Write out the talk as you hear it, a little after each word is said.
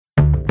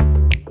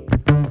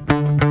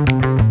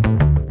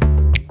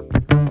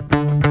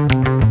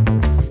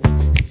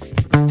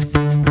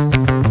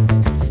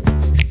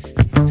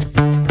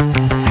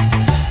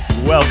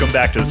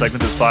back to the Cycling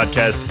Tips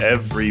Podcast,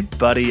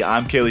 everybody.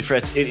 I'm Kaylee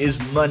Fretz. It is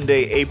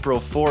Monday, April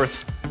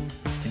 4th.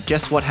 And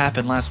guess what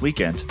happened last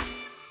weekend?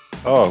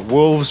 Oh,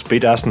 Wolves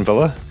beat Aston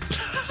Villa.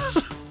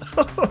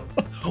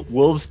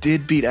 Wolves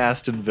did beat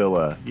Aston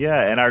Villa.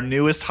 Yeah, and our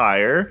newest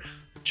hire,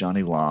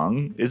 Johnny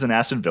Long, is an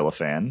Aston Villa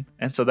fan.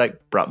 And so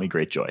that brought me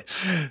great joy.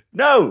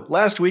 No,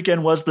 last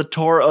weekend was the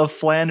Tour of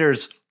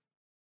Flanders.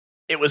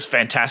 It was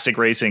fantastic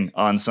racing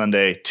on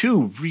Sunday.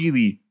 Two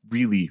really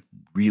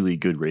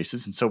good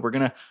races. And so we're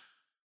gonna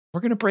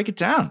break it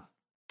down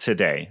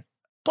today.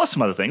 Plus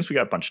some other things. We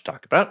got a bunch to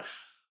talk about.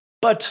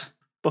 But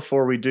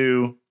before we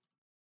do,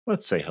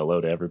 let's say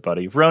hello to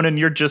everybody. Ronan,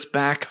 you're just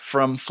back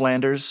from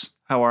Flanders.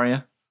 How are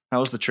you? How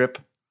was the trip?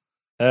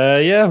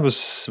 Yeah, it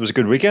was a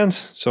good weekend.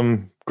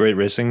 Some great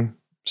racing,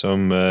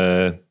 some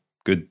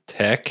good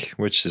tech,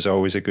 which is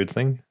always a good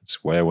thing.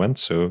 That's why I went,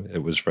 so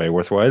it was very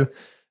worthwhile.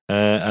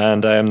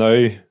 And I am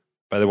now,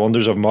 by the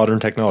wonders of modern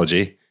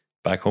technology,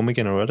 back home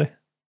again already.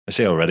 I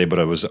say already, but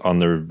I was on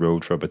the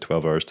road for about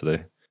 12 hours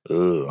today.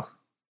 Ugh,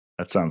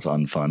 that sounds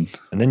unfun.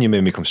 And then you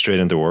made me come straight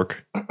into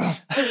work.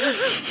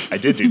 I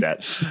did do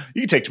that.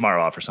 You can take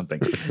tomorrow off or something.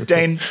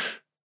 Dane,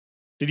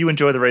 did you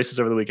enjoy the races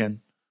over the weekend?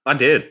 I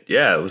did.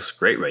 Yeah, it was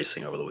great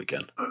racing over the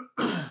weekend.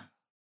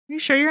 You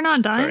sure you're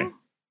not dying?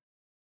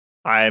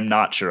 Sorry. I'm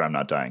not sure I'm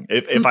not dying.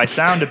 If I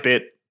sound a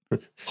bit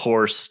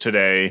hoarse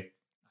today,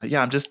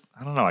 yeah, I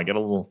don't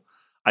know.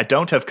 I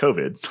don't have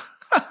COVID.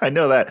 I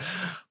know that.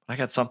 I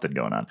got something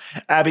going on.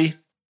 Abby,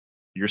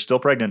 you're still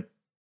pregnant.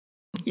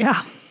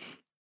 Yeah.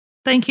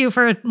 Thank you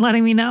for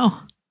letting me know.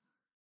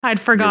 I'd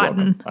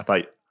forgotten.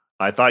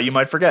 I thought you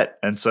might forget.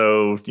 And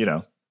so,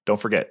 don't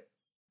forget.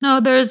 No,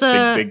 there's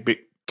a big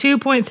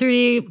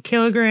 2.3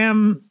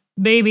 kilogram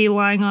baby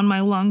lying on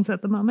my lungs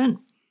at the moment.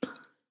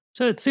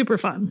 So it's super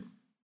fun.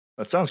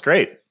 That sounds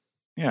great.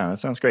 Yeah, that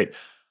sounds great.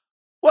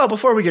 Well,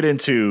 before we get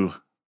into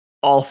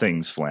all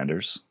things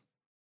Flanders,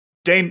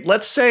 Dane,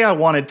 let's say I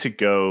wanted to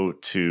go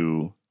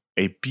to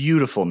a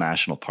beautiful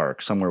national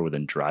park somewhere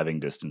within driving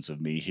distance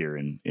of me here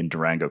in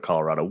Durango,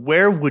 Colorado.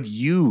 Where would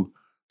you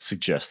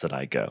suggest that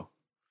I go?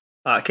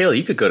 Kayla,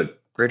 you could go to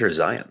Greater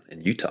Zion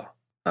in Utah.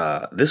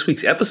 This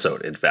week's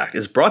episode, in fact,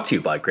 is brought to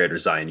you by Greater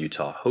Zion,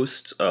 Utah,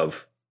 hosts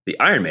of the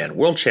Ironman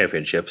World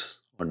Championships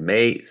on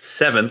May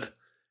 7th.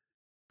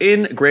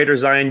 In Greater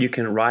Zion, you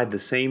can ride the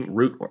same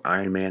route where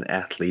Ironman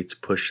athletes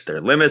push their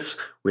limits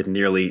with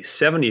nearly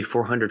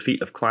 7,400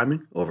 feet of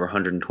climbing over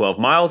 112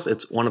 miles.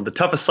 It's one of the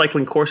toughest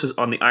cycling courses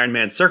on the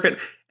Ironman circuit,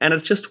 and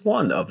it's just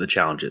one of the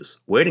challenges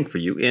waiting for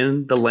you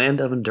in the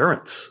land of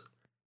endurance.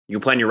 You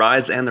can plan your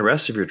rides and the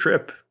rest of your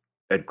trip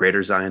at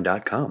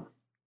greaterzion.com.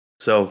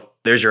 So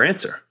there's your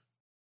answer.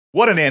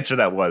 What an answer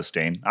that was,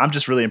 Dane. I'm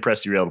just really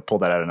impressed you were able to pull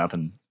that out of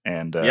nothing.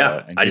 And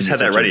I just had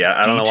that ready.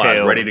 I don't know why. I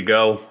was ready to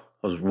go.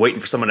 I was waiting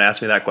for someone to ask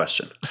me that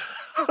question.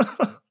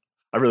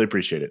 I really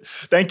appreciate it.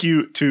 Thank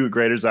you to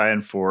Greater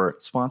Zion for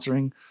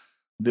sponsoring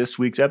this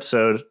week's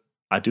episode.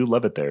 I do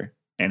love it there,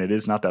 and it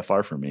is not that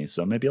far from me.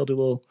 So maybe I'll do a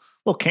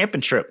little camping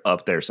trip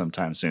up there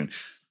sometime soon.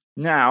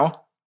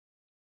 Now,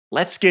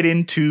 let's get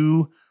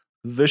into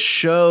the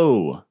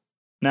show.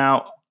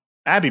 Now,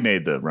 Abby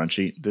made the run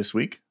sheet this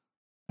week,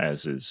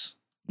 as is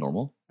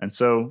normal. And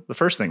so the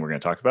first thing we're going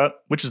to talk about,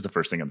 which is the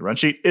first thing on the run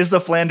sheet, is the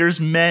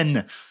Flanders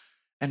men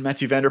and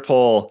Mathieu van der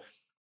Poel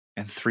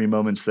and 3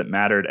 moments that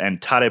mattered.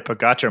 And Tadej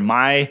Pogacar,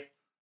 my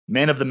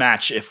man of the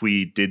match, if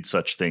we did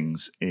such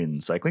things in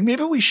cycling.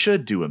 Maybe we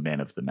should do a man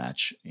of the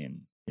match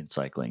in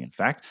cycling. In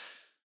fact,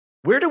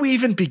 where do we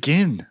even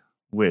begin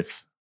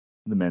with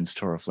the men's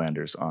Tour of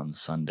Flanders on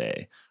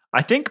Sunday?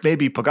 I think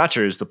maybe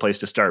Pogacar is the place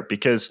to start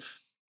because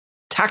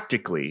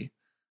tactically,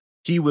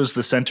 he was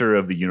the center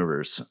of the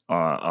universe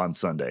on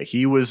Sunday.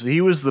 He was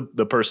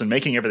the person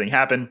making everything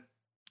happen.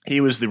 He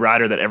was the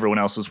rider that everyone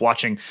else was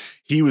watching.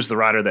 He was the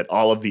rider that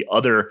all of the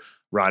other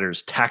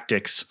riders'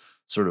 tactics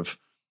sort of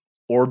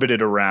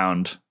orbited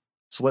around.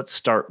 So let's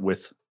start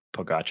with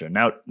Pogacar.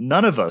 Now,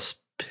 none of us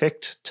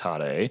picked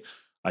Tadej,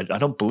 I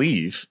don't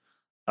believe,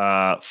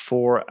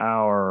 for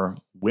our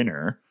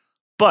winner.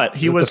 But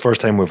he was the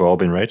first time we've all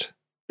been right.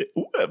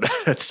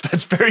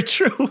 That's very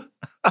true.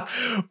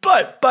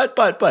 but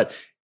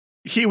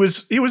he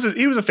was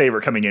a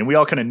favorite coming in. We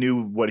all kind of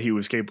knew what he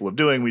was capable of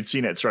doing. We'd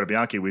seen it at Strade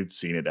Bianche. We've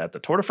seen it at the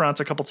Tour de France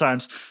a couple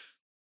times.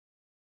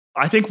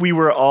 I think we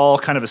were all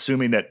kind of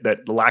assuming that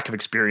the lack of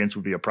experience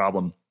would be a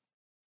problem.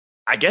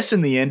 I guess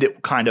in the end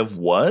it kind of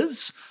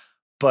was.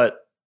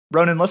 But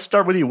Ronan, let's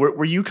start with you.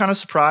 Were you kind of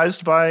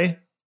surprised by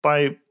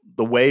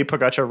the way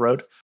Pogacar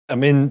rode? I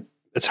mean,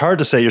 it's hard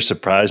to say you're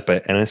surprised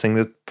by anything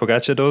that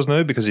Pogacar does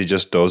now because he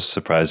just does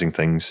surprising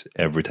things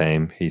every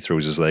time he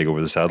throws his leg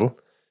over the saddle.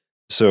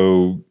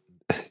 So,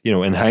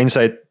 in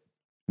hindsight,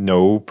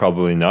 no,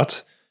 probably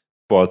not.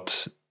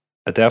 But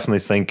I definitely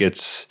think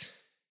it's,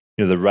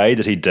 the ride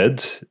that he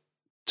did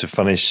to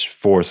finish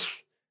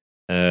fourth,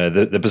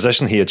 the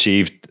position he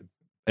achieved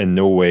in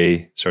no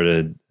way sort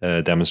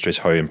of demonstrates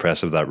how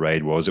impressive that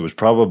ride was. It was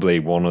probably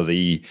one of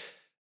the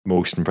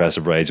most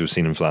impressive rides we've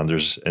seen in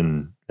Flanders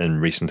in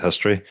recent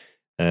history.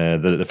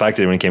 The fact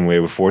that he only came away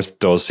with fourth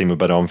does seem a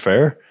bit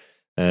unfair.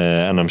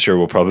 and I'm sure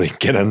we'll probably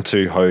get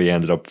into how he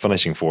ended up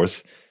finishing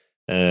fourth.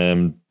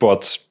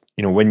 But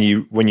when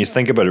you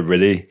think about it,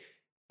 really,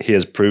 he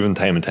has proven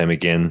time and time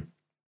again,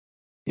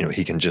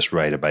 he can just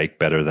ride a bike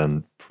better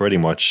than pretty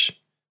much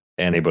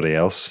anybody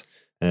else.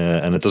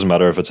 And it doesn't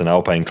matter if it's an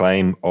alpine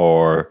climb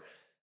or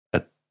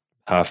a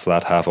half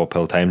flat, half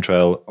uphill time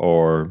trial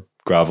or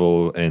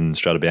gravel in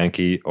Strade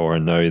Bianche or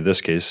now in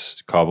this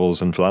case,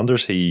 cobbles in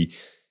Flanders. He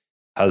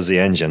has the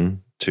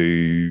engine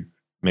to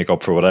make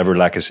up for whatever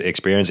lack of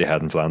experience he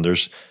had in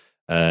Flanders.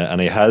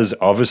 And he has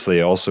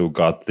obviously also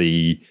got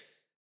the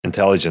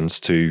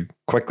intelligence to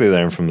quickly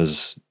learn from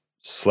his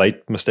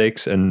slight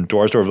mistakes in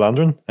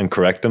Dwarsdorp-Vlaanderen and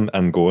correct them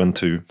and go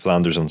into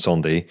Flanders on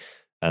Sunday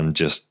and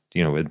just,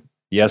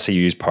 yes, he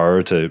used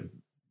power to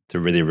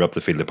really rip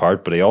the field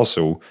apart, but he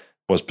also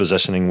was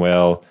positioning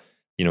well.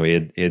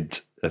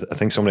 I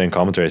think somebody in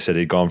commentary said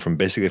he'd gone from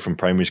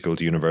primary school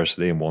to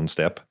university in one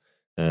step.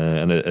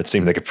 And it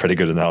seemed like a pretty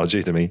good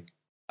analogy to me.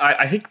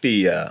 I think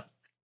the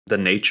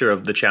nature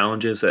of the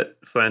challenges at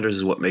Flanders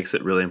is what makes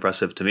it really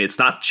impressive to me. It's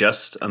not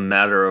just a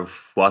matter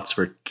of watts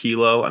per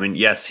kilo. I mean,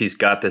 yes, he's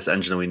got this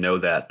engine and we know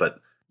that, but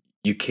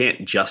you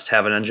can't just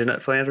have an engine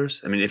at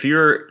Flanders. I mean, if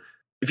you're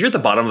at the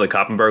bottom of the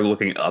Koppenberg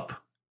looking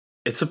up,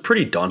 it's a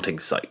pretty daunting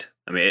sight.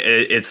 I mean,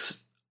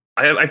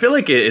 I feel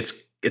like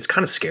it's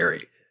kind of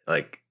scary.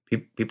 Like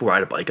people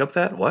ride a bike up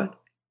that? What?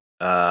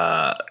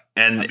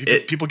 And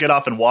people get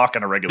off and walk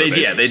on a regular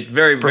basis. Yeah, they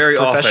very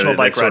often. Professional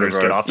bike riders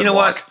get off and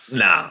walk. What?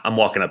 Nah, I'm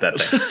walking up that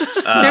thing.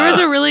 There was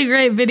a really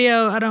great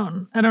video. I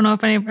don't know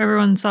if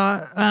everyone saw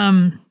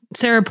it.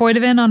 Sarah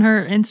Poitevin on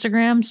her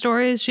Instagram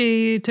stories.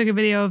 She took a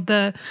video of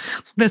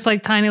this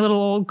like tiny little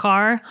old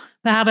car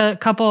that had a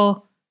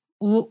couple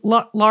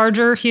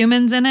larger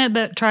humans in it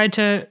that tried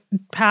to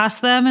pass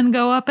them and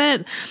go up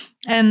it.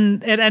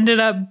 And it ended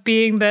up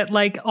being that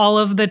like all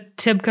of the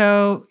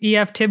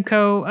EF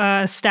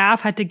Tibco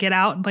staff had to get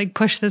out and like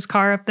push this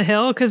car up the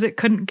hill because it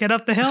couldn't get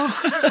up the hill.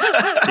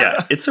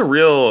 Yeah, it's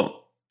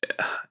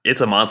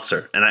a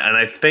monster. And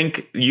I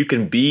think you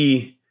can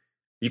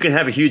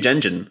have a huge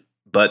engine,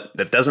 but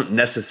that doesn't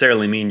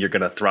necessarily mean you're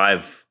going to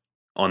thrive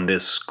on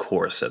this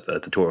course at the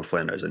Tour of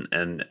Flanders.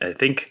 And I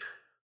think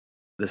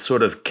the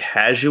sort of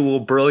casual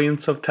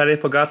brilliance of Tadej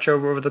Pogacar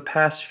over the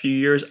past few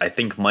years, I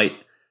think might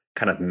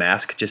kind of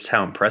mask just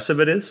how impressive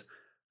it is.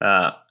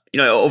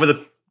 Over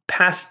the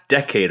past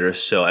decade or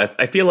so,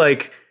 I feel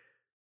like,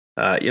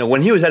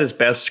 when he was at his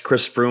best,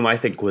 Chris Froome, I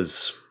think,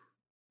 was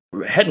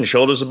head and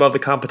shoulders above the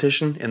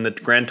competition in the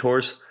Grand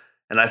Tours.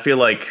 And I feel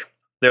like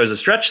there was a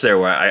stretch there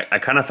where I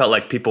kind of felt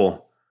like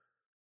people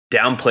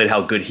downplayed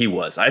how good he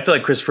was. I feel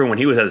like Chris Froome, when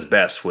he was at his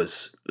best,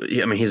 he's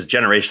a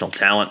generational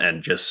talent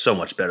and just so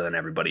much better than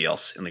everybody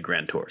else in the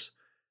Grand Tours.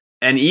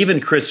 And even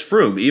Chris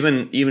Froome,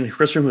 even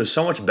Chris Froome, who is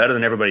so much better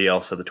than everybody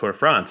else at the Tour de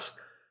France,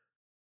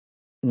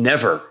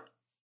 never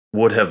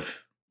would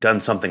have done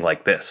something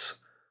like this.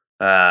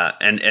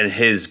 And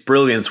his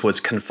brilliance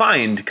was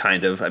confined,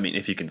 kind of, I mean,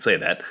 if you can say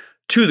that,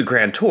 to the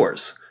Grand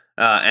Tours.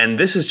 And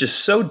this is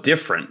just so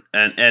different.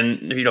 And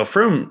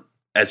Froome,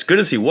 as good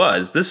as he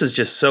was, this is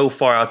just so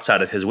far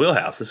outside of his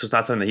wheelhouse. This was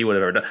not something that he would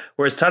have ever done.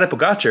 Whereas Tadej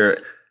Pogacar,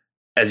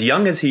 as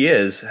young as he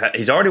is,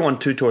 he's already won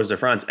 2 Tours de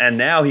France, and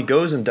now he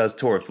goes and does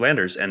Tour of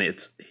Flanders, and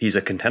he's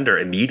a contender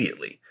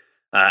immediately.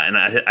 And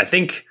I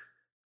think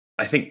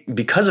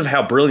because of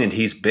how brilliant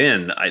he's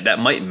been, that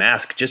might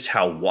mask just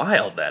how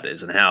wild that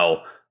is, and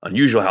how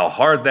unusual, how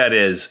hard that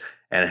is,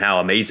 and how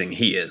amazing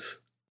he is.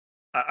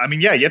 I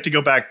mean, yeah, you have to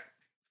go back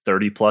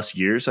 30 plus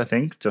years, I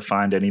think, to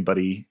find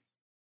anybody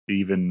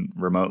even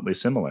remotely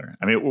similar.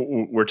 I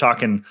mean, we're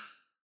talking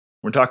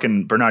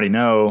Bernard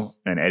Hinault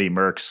and Eddie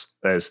Merckx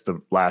as the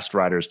last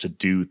riders to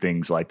do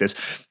things like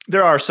this.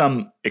 There are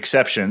some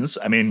exceptions.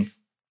 I mean,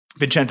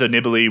 Vincenzo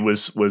Nibali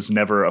was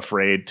never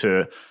afraid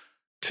to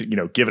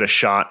give it a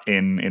shot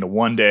in a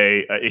one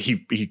day.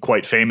 He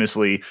quite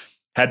famously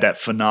had that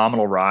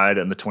phenomenal ride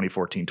in the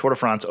 2014 Tour de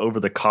France over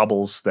the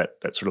cobbles that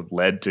sort of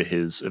led to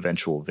his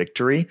eventual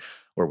victory,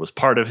 or was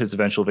part of his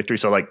eventual victory.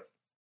 So like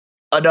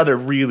another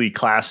really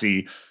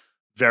classy,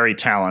 very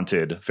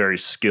talented, very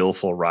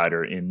skillful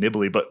rider in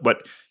Nibali,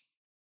 but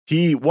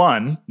he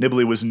won.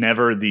 Nibali was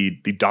never the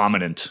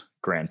dominant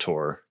Grand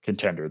Tour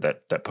contender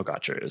that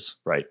Pogacar is,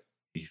 right?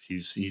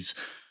 He's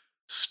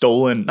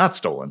not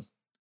stolen.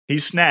 He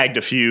snagged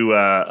a few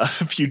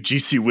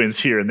GC wins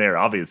here and there,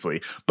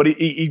 obviously, but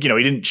he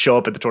didn't show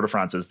up at the Tour de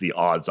France as the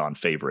odds-on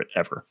favorite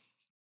ever,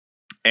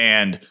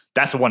 and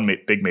that's one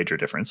big major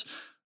difference.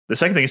 The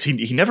second thing is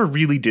he never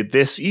really did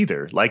this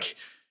either. Like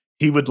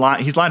he's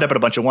lined up at a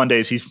bunch of one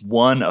days. He's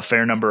won a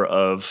fair number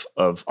of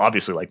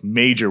obviously like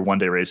major one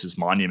day races,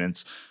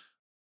 monuments,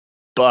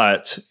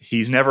 but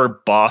he's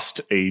never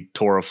bossed a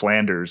Tour of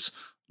Flanders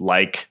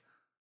like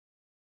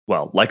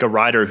a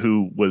rider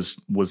who was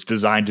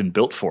designed and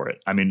built for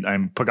it. I mean,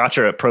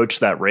 Pogacar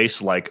approached that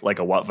race like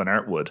a Wout van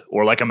Aert would,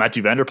 or like a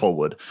Mathieu van der Poel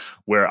would,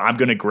 where I'm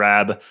going to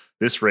grab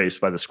this race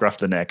by the scruff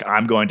of the neck.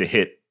 I'm going to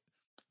hit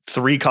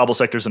 3 cobble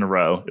sectors in a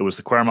row. It was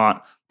the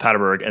Kwaremont,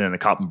 Paterberg, and then the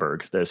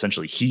Koppenberg that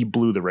essentially he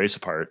blew the race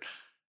apart.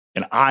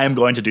 And I am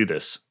going to do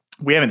this.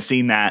 we haven't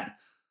seen that.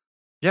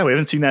 Yeah, we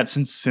haven't seen that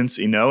since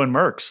Hinault and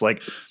Merckx.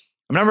 Like, I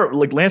remember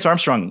like Lance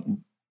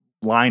Armstrong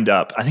lined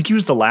up. I think he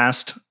was the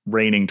last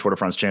reigning Tour de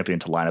France champion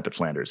to line up at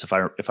Flanders. If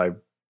I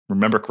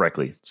remember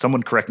correctly,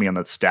 someone correct me on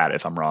that stat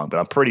if I'm wrong, but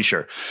I'm pretty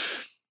sure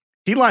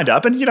he lined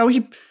up and,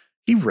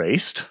 he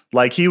raced.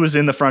 Like, he was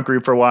in the front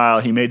group for a while.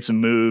 He made some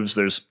moves.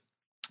 There's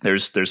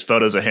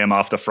photos of him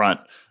off the front.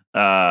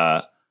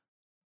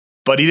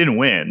 But he didn't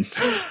win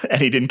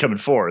and he didn't come in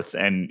fourth.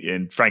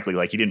 And frankly,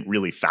 like, he didn't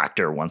really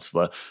factor once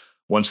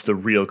the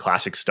real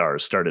classic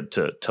stars started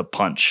to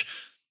punch.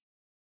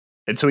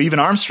 And so even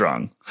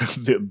Armstrong,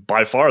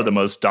 by far the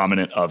most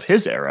dominant of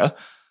his era,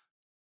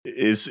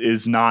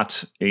 is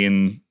not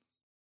in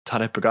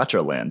Tadej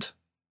Pogacar land.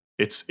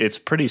 It's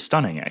pretty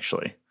stunning,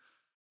 actually.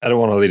 I don't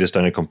want to lead us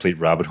down a complete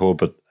rabbit hole,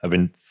 but I've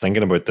been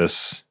thinking about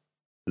this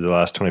the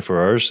last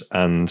 24 hours,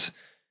 and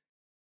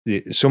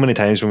so many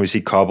times when we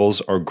see cobbles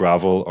or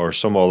gravel or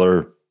some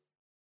other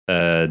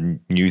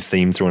new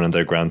theme thrown into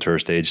a Grand Tour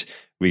stage,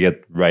 we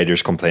get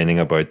riders complaining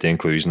about the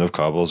inclusion of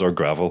cobbles or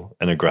gravel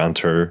in a Grand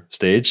Tour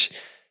stage.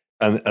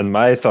 And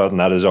my thought on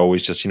that is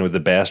always just, the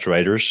best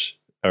riders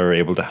are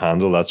able to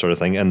handle that sort of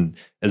thing. And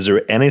is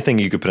there anything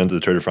you could put into the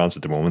Tour de France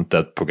at the moment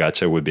that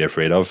Pogacar would be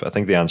afraid of? I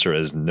think the answer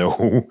is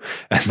no.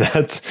 And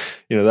that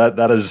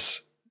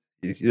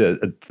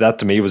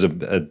to me was a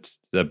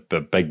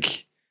big,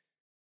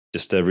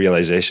 just a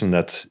realization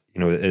that,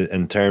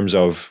 in terms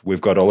of,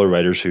 we've got other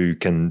riders who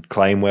can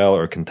climb well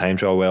or can time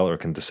trial well or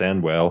can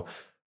descend well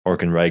or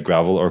can ride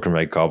gravel or can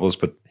ride cobbles,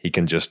 but he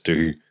can just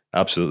do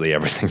absolutely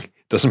everything.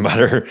 Doesn't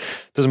matter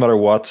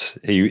what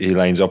he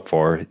lines up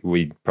for.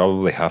 We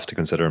probably have to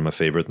consider him a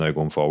favourite now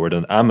going forward.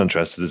 And I'm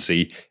interested to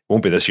see,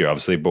 won't be this year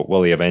obviously, but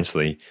will he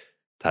eventually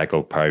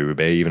tackle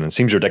Paris-Roubaix even? It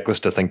seems ridiculous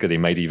to think that he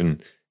might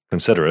even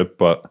consider it,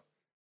 but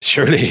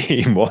surely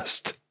he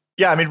must.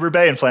 Yeah, I mean,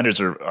 Roubaix and Flanders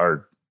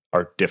are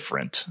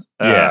different.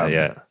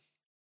 Yeah.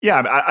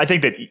 I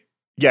think that,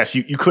 yes,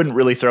 you couldn't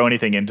really throw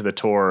anything into the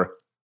Tour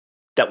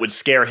that would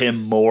scare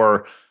him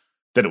more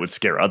than it would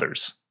scare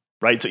others.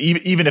 Right. So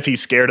even if he's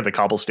scared of the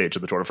cobble stage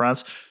of the Tour de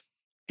France,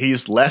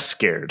 he's less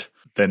scared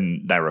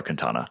than Nairo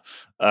Quintana.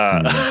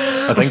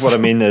 I think what I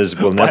mean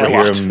is we'll never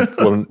hear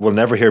him. We'll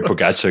never hear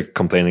Pogacar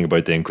complaining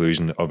about the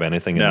inclusion of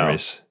anything in the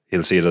race.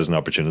 He'll see it as an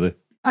opportunity.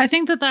 I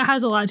think that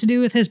has a lot to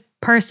do with his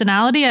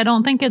personality. I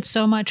don't think it's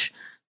so much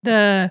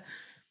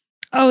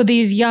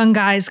these young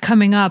guys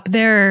coming up.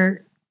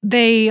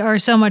 They are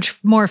so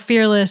much more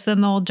fearless than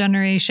the old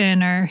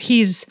generation, or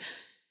he's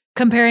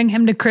comparing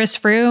him to Chris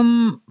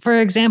Froome, for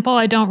example,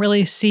 I don't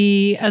really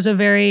see as a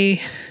very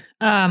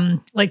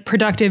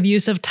productive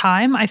use of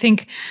time. I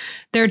think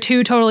they're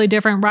two totally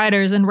different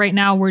riders, and right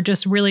now we're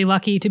just really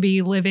lucky to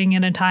be living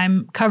in a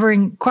time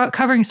covering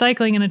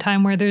cycling in a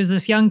time where there's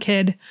this young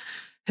kid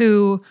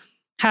who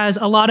has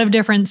a lot of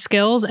different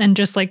skills and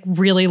just like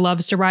really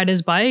loves to ride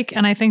his bike.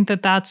 And I think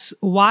that that's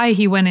why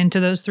he went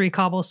into those 3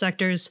 cobble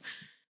sectors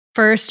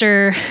first,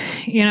 or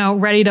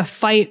ready to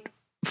fight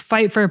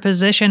for a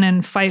position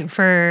and fight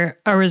for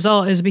a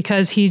result, is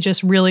because he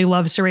just really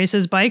loves to race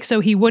his bike. So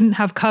he wouldn't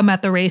have come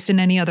at the race in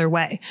any other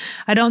way.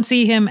 I don't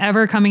see him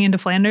ever coming into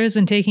Flanders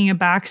and taking a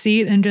back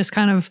seat and just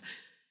kind of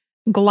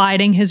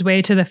gliding his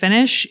way to the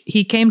finish.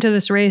 He came to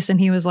this race and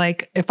he was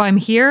like, if I'm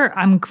here,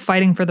 I'm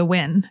fighting for the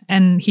win.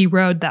 And he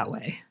rode that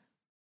way.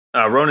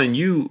 Ronan,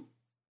 you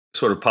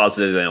sort of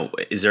posited,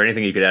 is there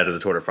anything you could add to the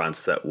Tour de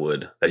France that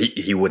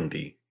he wouldn't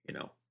be,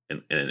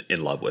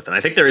 in love with? And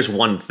I think there is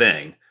one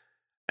thing.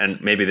 And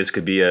maybe this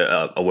could be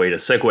a way to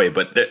segue,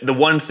 but the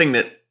one thing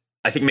that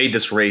I think made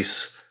this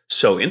race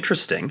so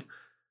interesting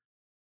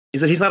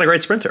is that he's not a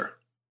great sprinter.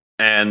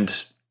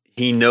 And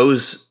he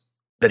knows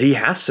that he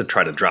has to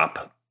try to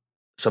drop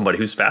somebody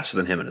who's faster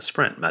than him in a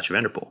sprint, Mathieu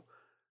van der Poel.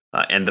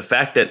 And the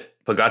fact that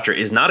Pogacar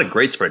is not a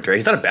great sprinter,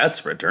 he's not a bad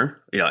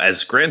sprinter.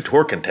 As Grand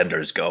Tour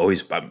contenders go,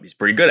 he's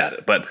pretty good at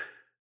it. But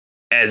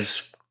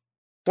as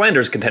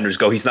Flanders contenders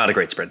go, he's not a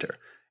great sprinter.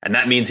 And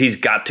that means he's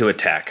got to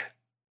attack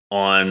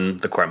on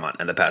the Kwaremont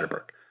and the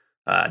Paterberg.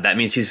 That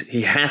means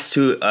he has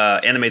to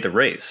animate the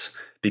race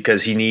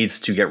because he needs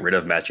to get rid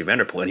of Mathieu van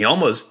der Poel. And he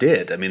almost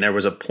did. I mean, there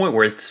was a point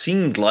where it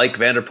seemed like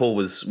Van der Poel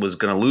was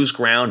going to lose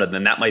ground, and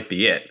then that might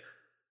be it.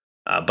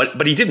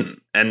 But he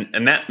didn't.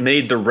 And that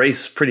made the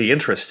race pretty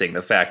interesting,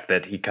 the fact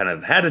that he kind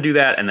of had to do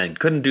that and then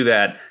couldn't do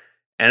that.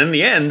 And in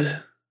the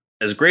end,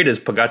 as great as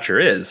Pogacar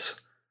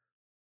is,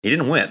 he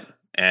didn't win.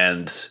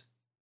 And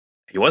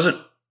he wasn't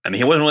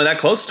really that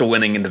close to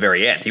winning in the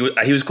very end. He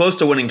was close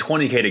to winning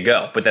 20K to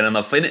go, but then in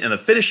the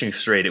finishing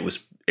straight, it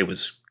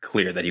was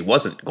clear that he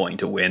wasn't going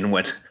to win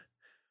when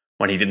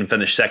he didn't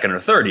finish second or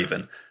third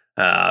even,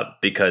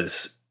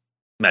 because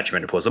Mathieu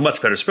van der Poel is a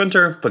much better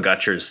sprinter.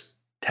 Pogacar's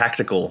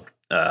tactical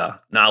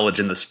knowledge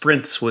in the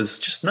sprints was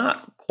just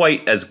not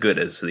quite as good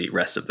as the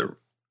rest of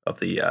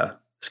the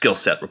skill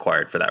set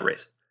required for that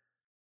race.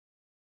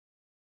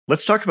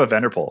 Let's talk about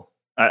Van der Poel.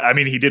 I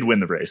mean, he did win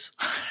the race.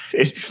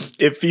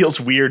 It feels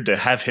weird to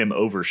have him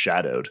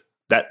overshadowed.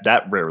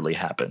 That rarely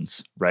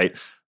happens, right?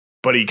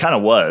 But he kind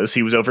of was.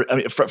 He was over. I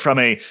mean, from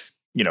a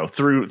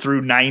through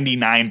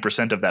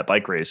 99% of that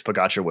bike race,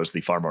 Pogačar was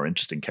the far more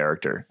interesting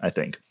character, I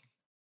think.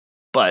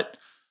 But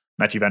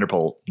Mathieu van der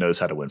Poel knows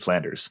how to win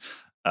Flanders.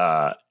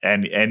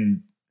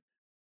 And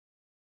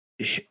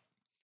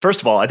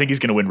first of all, I think he's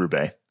going to win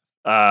Roubaix.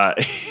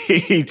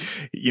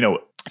 If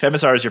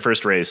MSR is your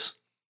first race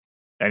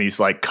and he's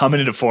like coming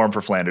into form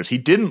for Flanders, he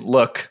didn't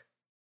look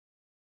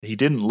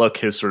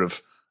his sort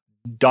of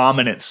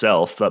dominant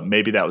self, but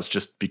maybe that was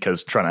just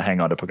because trying to hang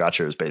on to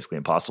Pogačar is basically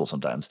impossible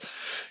sometimes.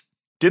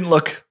 Didn't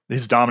look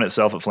his dominant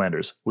self at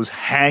Flanders, was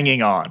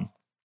hanging on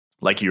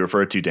like you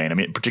referred to, Dane. I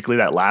mean, particularly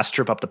that last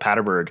trip up the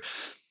Paterberg.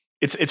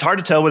 It's hard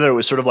to tell whether it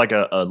was sort of like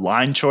a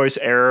line choice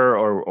error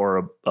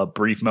or a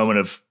brief moment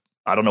of,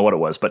 I don't know what it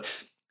was, but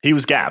he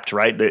was gapped,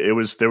 right? There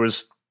was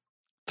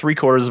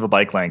 3/4 of a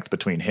bike length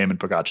between him and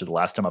Pogačar the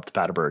last time up the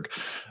Paterberg,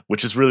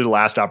 which is really the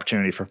last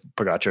opportunity for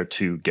Pogačar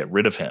to get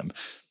rid of him.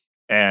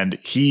 And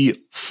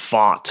he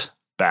fought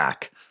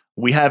back.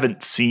 We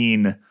haven't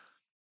seen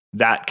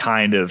that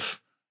kind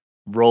of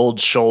rolled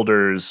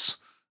shoulders,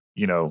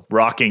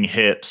 rocking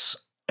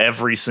hips,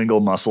 every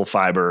single muscle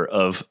fiber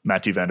of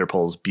Mathieu van der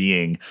Poel's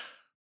being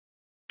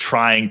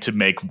trying to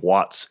make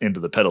watts into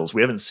the pedals.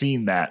 We haven't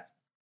seen that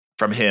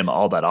from him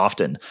all that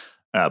often.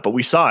 But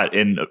we saw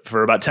it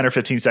for about 10 or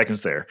 15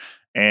 seconds there.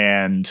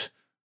 And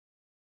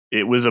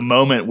it was a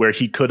moment where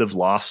he could have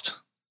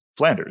lost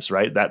Flanders,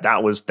 right?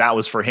 That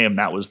was for him.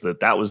 That was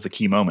the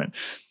key moment.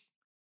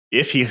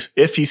 If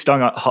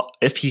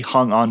he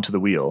hung on to the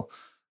wheel,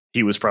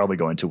 he was probably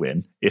going to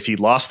win. If he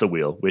lost the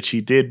wheel, which he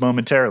did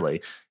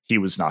momentarily, he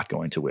was not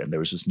going to win. There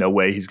was just no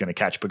way he's going to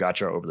catch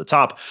Pogačar over the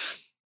top.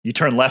 You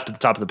turn left at the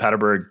top of the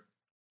Paterberg.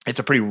 It's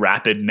a pretty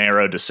rapid,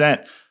 narrow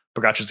descent.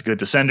 Pogačar's a good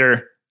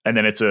descender. And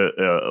then it's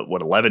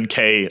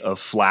 11K of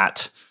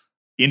flat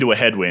into a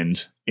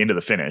headwind into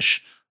the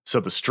finish.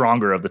 So the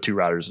stronger of the two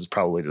riders is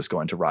probably just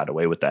going to ride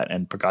away with that.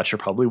 And Pogačar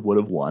probably would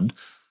have won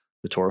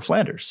the Tour of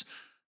Flanders.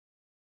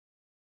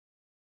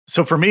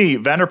 So for me,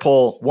 Van der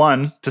Poel,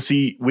 one, to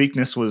see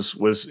weakness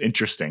was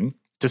interesting.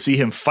 To see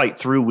him fight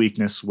through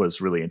weakness was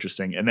really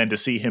interesting. And then to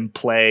see him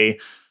play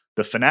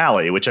the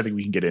finale, which I think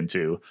we can get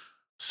into,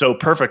 so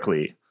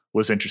perfectly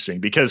was interesting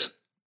because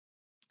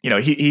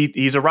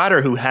he's a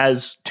rider who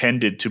has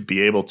tended to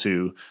be able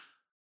to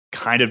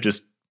kind of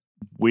just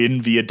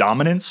win via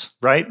dominance,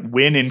 right?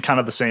 Win in kind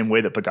of the same way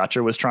that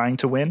Pogačar was trying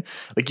to win.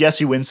 Like, yes,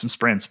 he wins some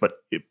sprints, but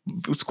it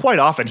was quite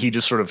often he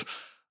just sort of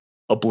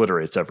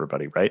obliterates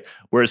everybody, right?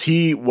 Whereas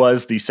he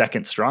was the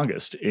second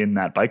strongest in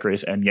that bike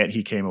race, and yet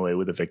he came away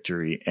with a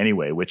victory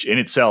anyway, which in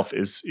itself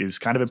is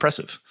kind of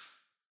impressive.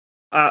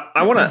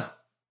 I want to...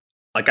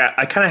 I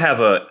kind of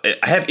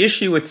have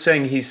issue with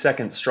saying he's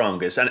second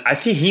strongest, and I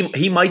think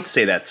he might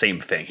say that same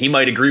thing. He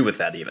might agree with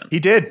that even. He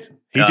did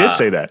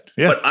say that.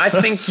 Yeah. But I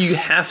think you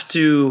have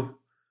to,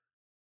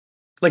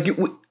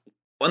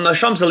 on the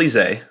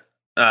Champs-Élysées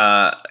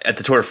at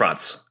the Tour de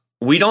France,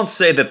 we don't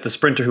say that the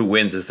sprinter who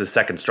wins is the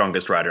second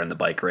strongest rider in the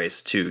bike race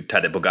to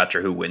Tadej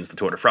Pogačar, who wins the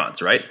Tour de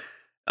France, right?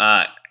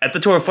 At the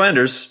Tour of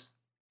Flanders,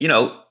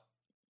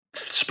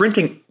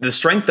 sprinting, the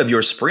strength of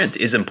your sprint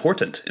is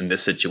important in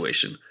this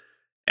situation.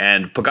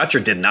 And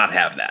Pogačar did not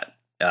have that,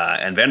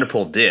 and Van der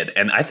Poel did.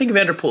 And I think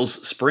Van der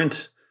Poel's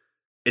sprint,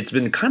 it's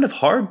been kind of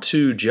hard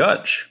to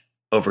judge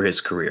over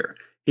his career.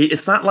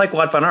 It's not like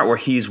Wout van Aert where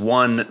he's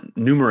won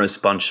numerous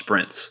bunch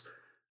sprints.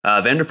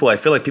 Van der Poel, I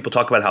feel like people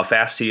talk about how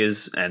fast he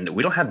is, and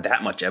we don't have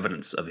that much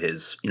evidence of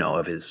his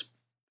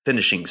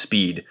finishing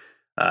speed.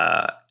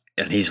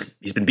 And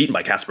he's been beaten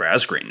by Kasper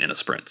Asgreen in a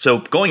sprint. So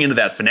going into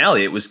that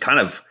finale, it was kind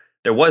of,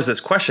 there was this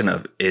question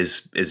of,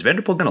 is Van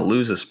der Poel going to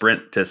lose a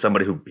sprint to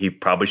somebody who he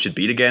probably should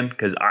beat again?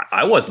 Because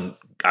I wasn't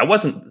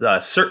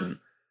certain.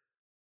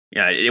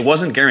 Yeah, it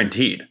wasn't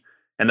guaranteed.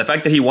 And the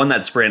fact that he won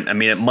that sprint, I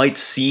mean, it might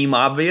seem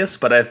obvious,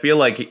 but I feel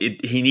like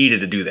he needed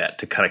to do that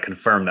to kind of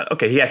confirm that,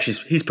 okay,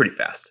 he's pretty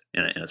fast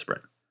in a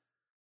sprint.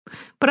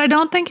 But I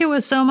don't think it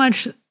was so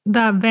much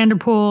that Van der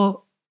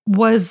Poel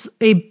was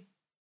a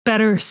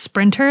better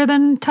sprinter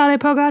than Tadej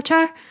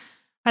Pogačar.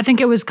 I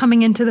think it was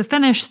coming into the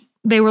finish,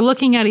 they were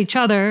looking at each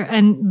other,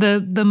 and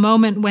the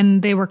moment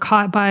when they were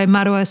caught by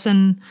Madouas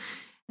and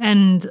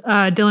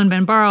Dylan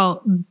van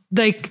Baarle,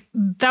 like,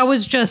 that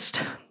was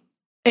just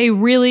a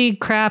really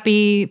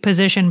crappy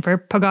position for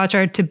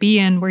Pogačar to be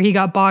in, where he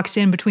got boxed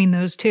in between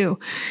those two.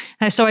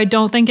 And so I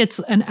don't think it's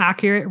an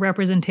accurate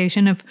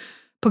representation of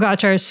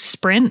Pogačar's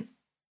sprint.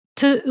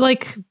 To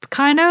like,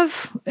 kind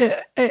of,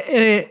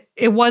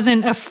 it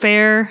wasn't a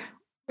fair.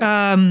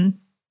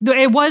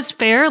 It was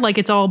fair, like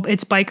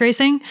it's bike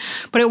racing,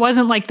 but it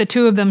wasn't like the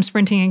two of them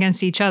sprinting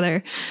against each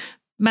other.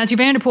 Mathieu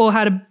van der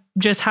Poel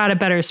just had a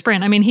better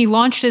sprint. I mean, he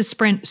launched his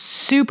sprint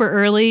super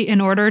early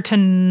in order to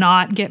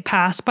not get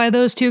passed by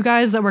those two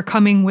guys that were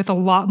coming with a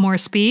lot more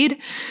speed.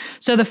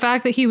 So the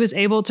fact that he was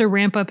able to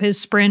ramp up his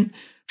sprint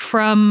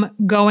from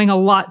going a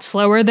lot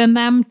slower than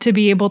them to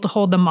be able to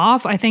hold them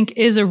off, I think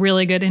is a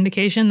really good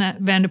indication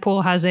that Van der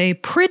Poel has a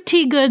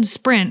pretty good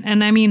sprint.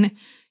 And I mean,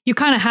 you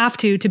kind of have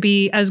to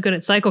be as good at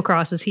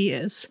cyclocross as he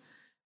is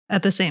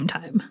at the same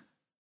time.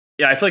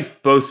 Yeah, I feel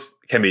like both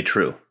can be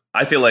true.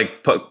 I feel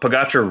like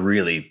Pogacar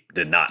really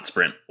did not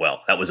sprint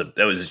well. That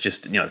was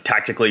just, you know,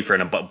 tactically for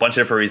a bunch of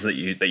different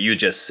reasons that you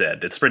just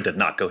said. That sprint did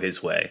not go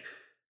his way,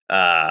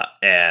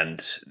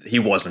 and he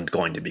wasn't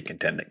going to be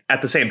contending.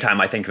 At the same time,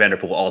 I think Van der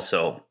Poel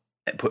also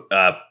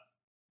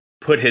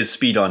put his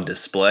speed on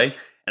display,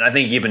 and I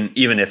think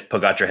even if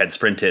Pogacar had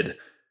sprinted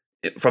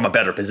from a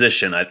better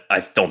position,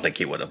 I don't think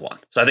he would have won.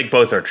 So I think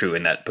both are true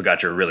in that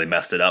Pogacar really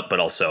messed it up,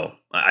 but also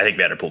I think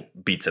Van der Poel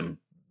beats him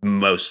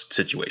most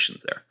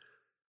situations there.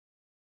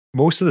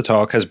 Most of the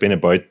talk has been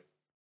about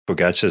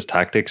Pogacar's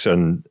tactics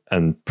and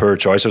poor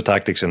choice of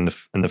tactics in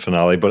the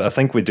finale, but I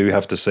think we do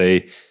have to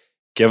say,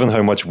 given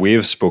how much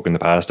we've spoken in the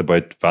past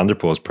about Van der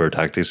Poel's poor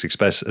tactics,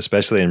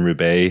 especially in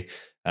Roubaix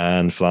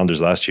and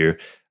Flanders last year,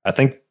 I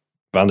think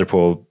Van der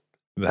Poel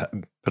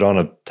put on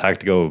a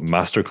tactical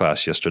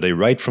masterclass yesterday,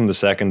 right from the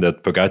second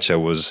that Pogacar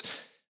was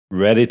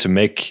ready to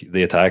make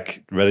the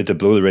attack, ready to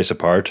blow the race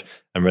apart,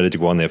 and ready to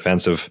go on the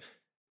offensive.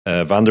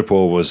 Van der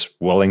Poel was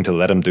willing to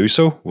let him do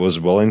so, was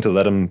willing to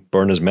let him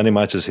burn as many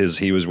matches as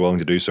he was willing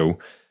to do so,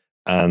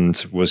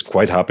 and was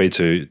quite happy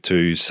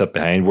to sit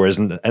behind. Whereas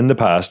in the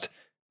past,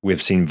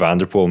 we've seen Van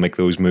der Poel make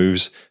those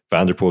moves,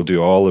 Van der Poel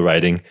do all the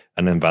riding,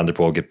 and then Van der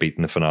Poel get beat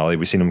in the finale.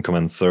 We've seen him come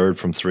in third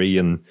from 3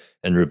 in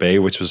Roubaix,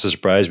 which was a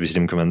surprise. We've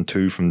seen him come in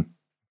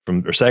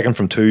second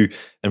from 2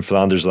 in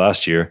Flanders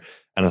last year,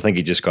 and I think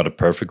he just got it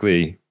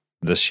perfectly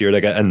this year.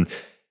 And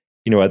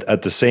you know,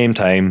 at the same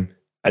time,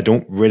 I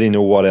don't really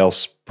know what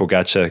else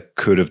Pogacar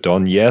could have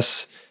done.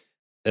 Yes,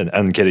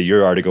 and Kitty,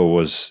 your article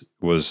was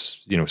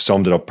you know,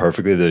 summed it up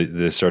perfectly,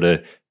 the sort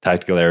of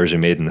tactical errors he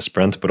made in the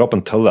sprint. But up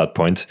until that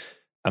point,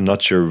 I'm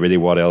not sure really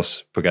what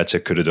else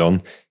Pogacar could have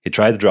done. He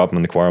tried to drop him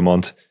in the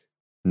Quaremont,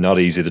 not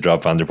easy to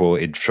drop Van der Poel.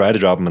 He tried to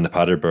drop him in the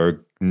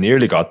Paterberg,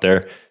 nearly got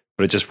there,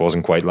 but it just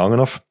wasn't quite long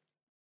enough.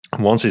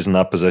 And once he's in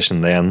that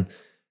position, then,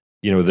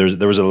 you know,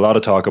 there was a lot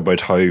of talk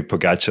about how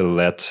Pogacar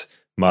let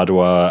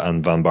Madouas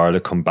and Van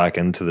Baarle come back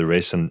into the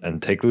race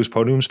and take those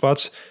podium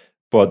spots.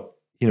 But,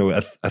 you know,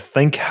 I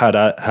think had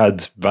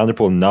Van der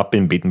Poel not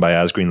been beaten by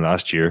Asgreen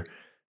last year,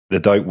 the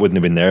doubt wouldn't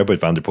have been there about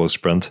Van der Poel's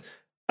sprint,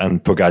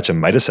 and Pogacar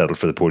might have settled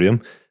for the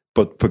podium.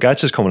 But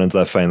Pogacar's coming into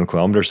that final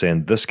kilometre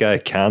saying this guy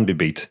can be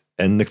beat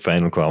in the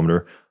final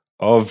kilometre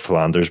of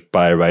Flanders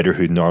by a rider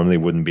who normally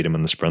wouldn't beat him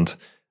in the sprint.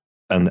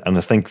 And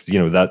I think, you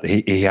know, that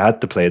he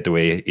had to play it the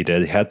way he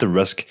did. He had to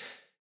risk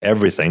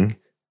everything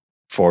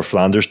for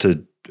Flanders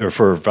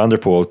for Van der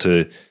Poel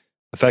to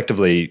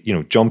effectively, you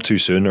know, jump too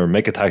soon or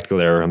make a tactical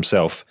error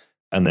himself,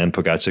 and then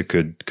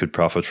Pogacar could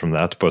profit from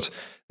that. But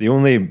the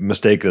only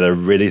mistake that I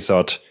really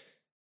thought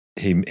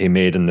he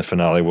made in the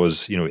finale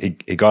was, you know,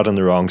 he got on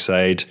the wrong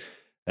side,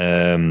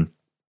 and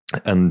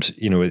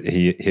you know,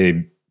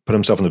 he put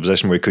himself in a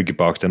position where he could get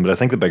boxed in. But I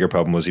think the bigger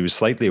problem was he was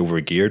slightly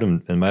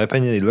overgeared. In my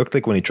opinion, he looked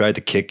like when he tried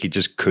to kick, he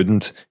just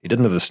couldn't. He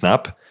didn't have the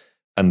snap,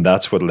 and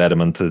that's what led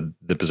him into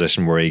the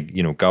position where he,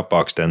 you know, got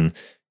boxed in,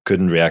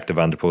 couldn't react to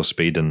Van der Poel's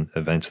speed, and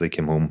eventually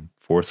came home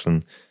fourth.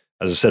 And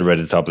as I said right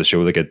at the top of the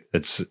show, like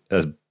it's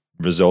a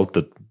result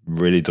that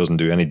really doesn't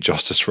do any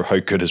justice for how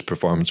good his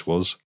performance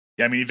was.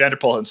 Yeah, I mean, Van der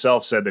Poel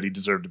himself said that he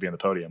deserved to be on the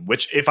podium,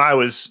 which if I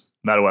was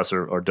Madouas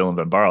or Dylan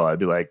Van Baarle, I'd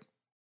be like,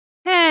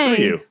 Hey, screw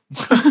you.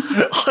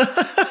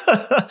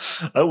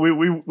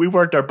 we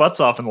worked our butts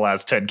off in the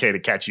last 10K to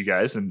catch you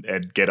guys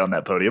and get on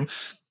that podium.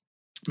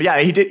 But yeah,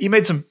 he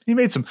made some,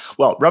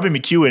 well, Robbie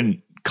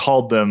McEwen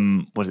called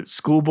them, was it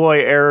schoolboy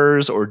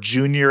errors or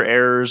junior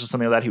errors or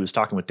something like that? He was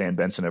talking with Dan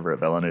Benson over at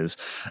Velo News.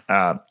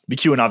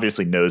 McEwen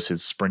obviously knows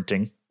his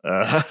sprinting.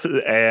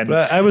 And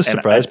I was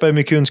surprised by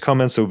McEwen's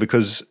comments though,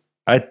 because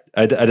I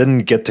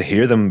didn't get to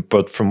hear them,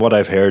 but from what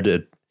I've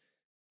heard,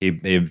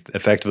 he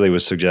effectively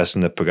was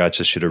suggesting that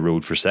Pogacar should have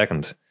rode for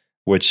second,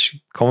 which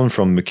coming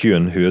from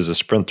McEwen, who is a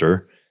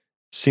sprinter,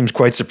 seems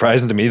quite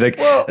surprising to me. Like,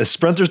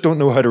 sprinters don't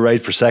know how to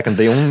ride for second.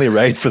 They only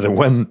ride for the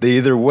win. They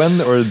either win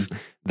or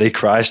they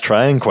crash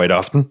trying quite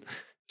often.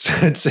 So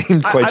it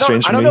seemed quite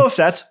strange to me. I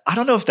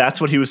don't know if that's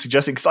what he was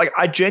suggesting. Because like,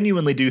 I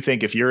genuinely do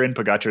think if you're in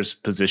Pogacar's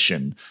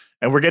position,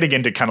 and we're getting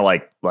into kind of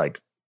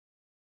like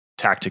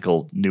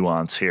tactical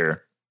nuance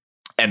here,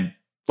 and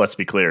let's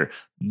be clear,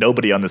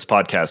 nobody on this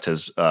podcast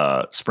has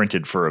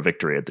sprinted for a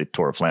victory at the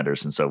Tour of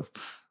Flanders, and so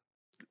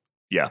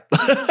yeah,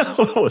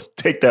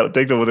 take that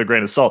with a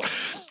grain of salt.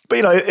 But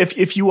you know,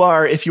 if you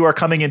are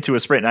coming into a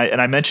sprint,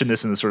 and I mentioned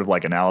this in the sort of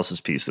like analysis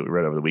piece that we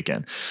read over the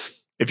weekend.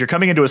 If you're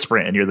coming into a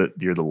sprint and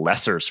you're the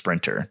lesser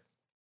sprinter,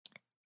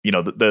 you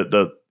know,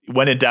 the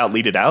when in doubt,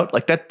 lead it out.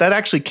 Like that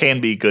actually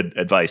can be good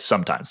advice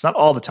sometimes, not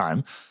all the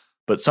time,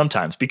 but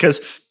sometimes,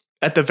 because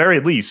at the very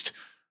least,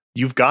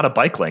 you've got a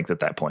bike length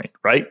at that point,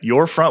 right?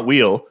 Your front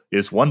wheel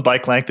is one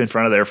bike length in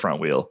front of their front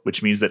wheel,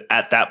 which means that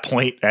at that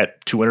point,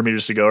 at 200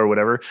 meters to go or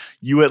whatever,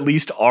 you at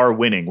least are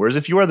winning. Whereas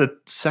if you are the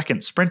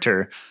second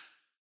sprinter,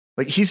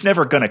 like he's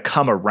never going to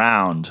come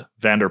around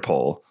Van der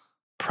Poel,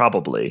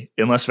 probably,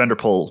 unless Van der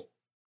Poel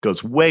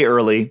goes way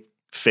early,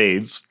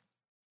 fades,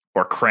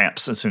 or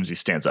cramps as soon as he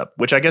stands up,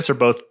 which I guess are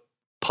both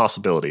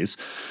possibilities.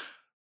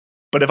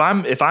 But if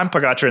I'm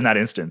Pogacar in that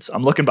instance,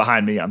 I'm looking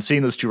behind me, I'm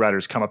seeing those two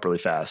riders come up really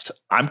fast.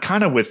 I'm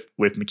kind of with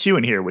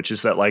McEwen here, which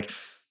is that like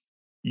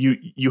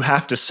you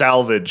have to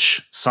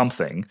salvage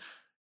something,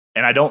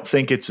 and I don't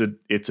think it's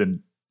going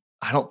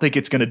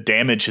to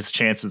damage his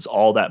chances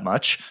all that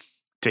much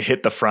to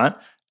hit the front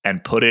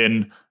and put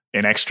in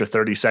an extra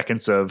 30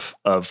 seconds of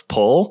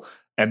pull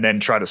and then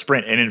try to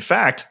sprint. And in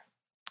fact,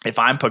 if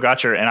I'm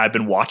Pogacar and I've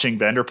been watching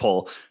Van der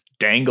Poel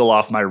dangle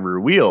off my rear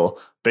wheel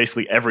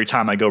basically every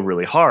time I go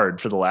really hard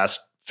for the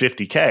last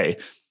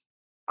 50K,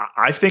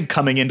 I think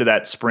coming into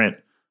that sprint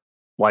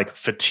like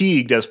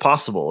fatigued as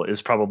possible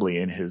is probably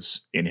in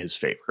his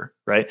favor,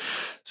 right?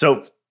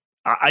 So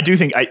I do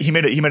think he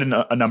made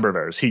a number of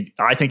errors.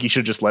 I think he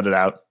should just let it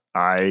out.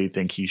 I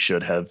think he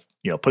should have,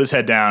 put his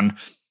head down,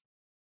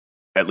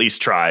 at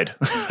least tried.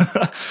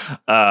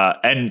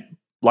 And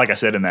like I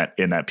said in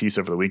that piece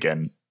over the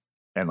weekend,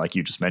 and like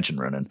you just mentioned,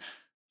 Ronan,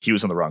 he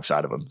was on the wrong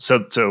side of him.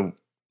 So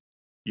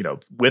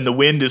when the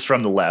wind is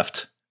from the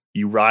left,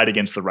 you ride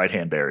against the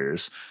right-hand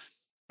barriers,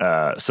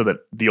 so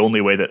that the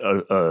only way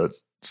that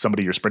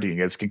somebody you're sprinting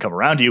against can come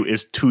around you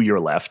is to your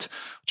left,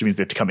 which means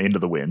they have to come into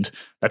the wind.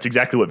 That's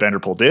exactly what Van der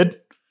Poel did.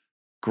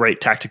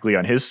 Great tactically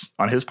on his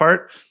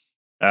part.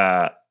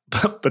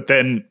 But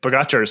then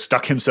Pogacar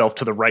stuck himself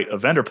to the right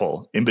of Van der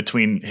Poel, in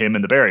between him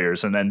and the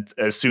barriers. And then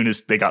as soon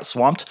as they got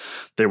swamped,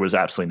 there was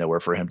absolutely nowhere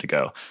for him to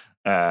go.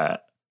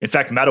 In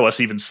fact,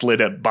 Madouas even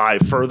slid by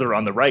further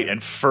on the right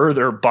and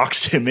further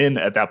boxed him in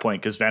at that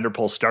point, because Van der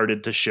Poel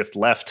started to shift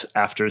left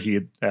after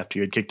he had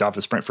kicked off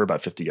a sprint for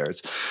about 50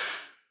 yards.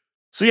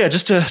 So yeah,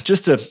 just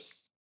to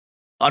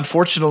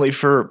unfortunately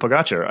for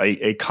Pogacar,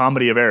 a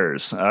comedy of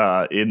errors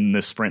in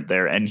the sprint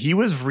there, and he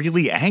was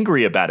really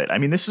angry about it. I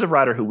mean, this is a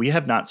rider who we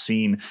have not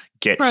seen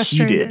get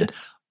heated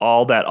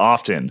all that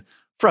often.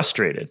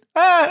 Frustrated.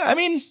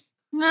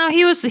 No,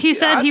 he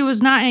said he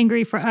was not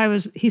angry.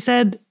 He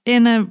said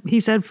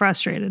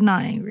frustrated,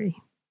 not angry.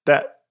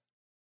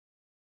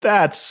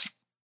 That's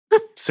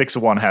 6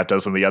 of one, half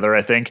dozen the other,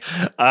 I think.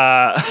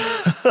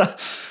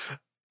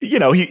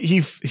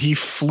 He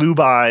flew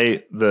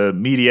by the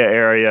media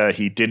area.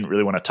 He didn't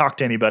really want to talk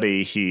to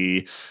anybody.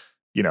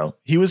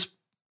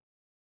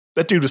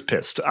 That dude was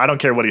pissed. I don't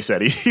care what he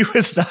said. He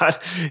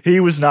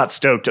was not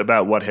stoked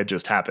about what had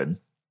just happened.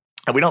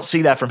 And we don't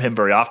see that from him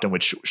very often,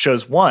 which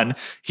shows, one,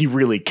 he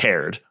really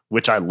cared,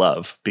 which I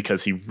love,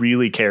 because he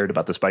really cared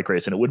about this bike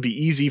race. And it would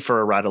be easy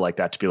for a rider like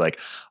that to be like,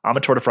 I'm a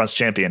Tour de France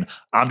champion.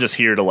 I'm just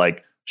here to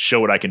like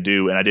show what I can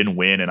do. And I didn't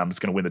win, and I'm just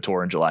going to win the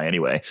Tour in July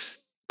anyway.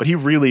 But he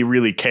really,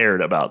 really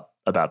cared about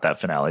that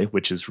finale,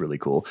 which is really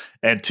cool.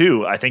 And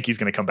two, I think he's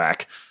going to come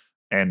back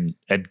and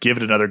give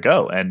it another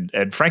go. And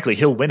frankly,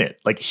 he'll win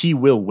it. Like, he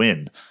will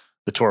win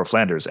the Tour of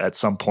Flanders at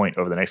some point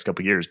over the next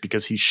couple of years,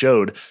 because he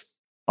showed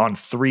on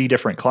 3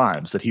 different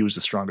climbs that he was the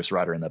strongest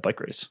rider in that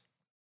bike race.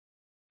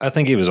 I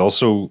think he was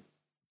also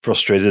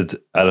frustrated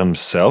at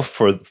himself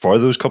for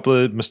those couple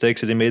of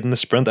mistakes that he made in the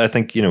sprint. I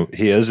think,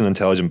 he is an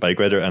intelligent bike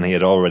rider, and he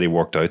had already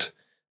worked out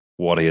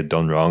what he had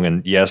done wrong.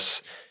 And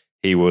yes,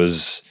 he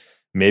was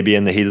maybe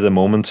in the heat of the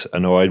moment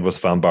annoyed with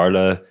Van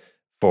Baarle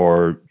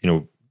for,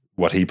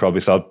 what he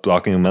probably thought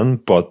blocking him in.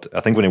 But I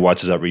think when he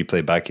watches that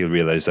replay back, he'll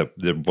realize that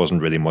there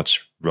wasn't really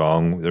much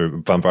wrong.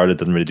 Van Baarle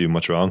didn't really do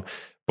much wrong.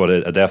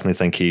 But I definitely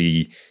think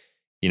he'll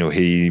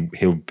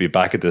be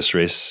back at this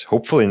race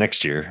hopefully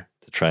next year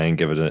to try and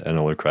give it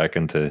another crack.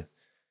 And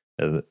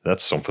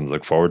that's something to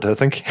look forward to, I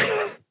think.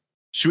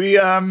 Should we?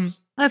 I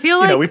feel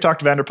like we've talked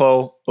to Van der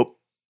Poel. Oh.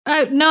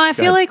 No, I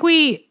feel like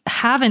we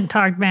haven't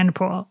talked Van der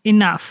Poel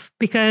enough,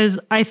 because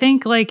I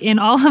think like in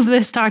all of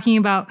this talking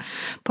about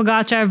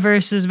Pogacar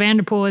versus Van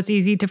der Poel, it's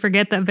easy to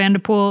forget that Van der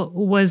Poel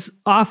was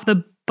off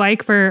the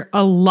bike for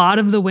a lot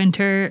of the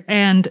winter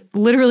and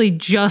literally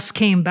just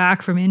came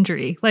back from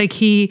injury. Like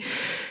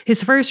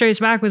his first race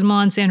back was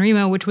Milan San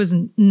Remo, which was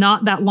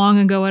not that long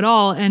ago at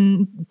all.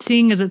 And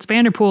seeing as it's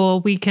Van der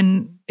Poel,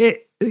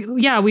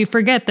 we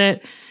forget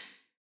that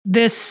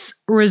this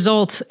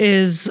result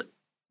is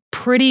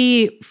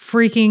pretty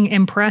freaking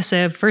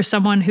impressive for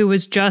someone who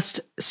was just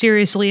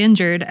seriously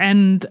injured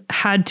and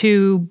had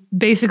to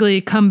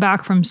basically come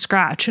back from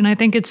scratch. And I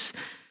think it's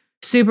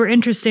super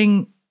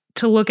interesting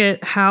to look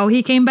at how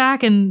he came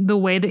back and the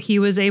way that he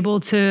was able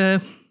to.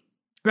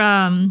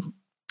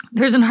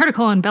 There's an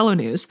article on Velo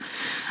News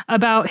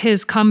about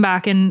his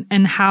comeback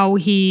and how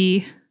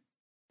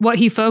what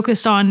he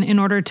focused on in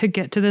order to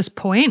get to this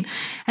point.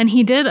 And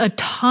he did a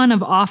ton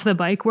of off the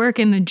bike work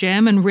in the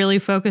gym and really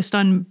focused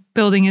on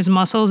building his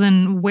muscles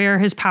and where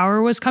his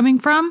power was coming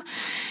from.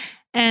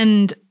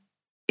 And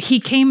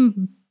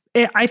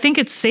I think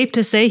it's safe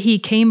to say he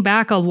came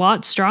back a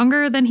lot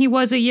stronger than he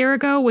was a year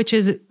ago, which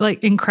is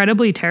like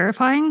incredibly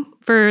terrifying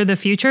for the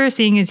future,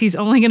 seeing as he's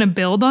only going to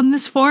build on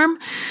this form.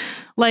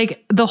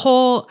 Like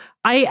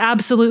I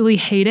absolutely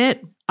hate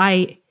it.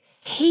 I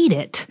hate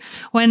it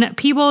when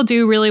people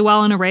do really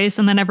well in a race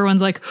and then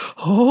everyone's like,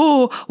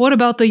 oh, what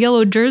about the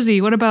yellow jersey?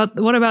 What about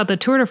the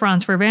Tour de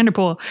France for Van der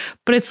Poel?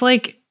 But it's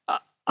like,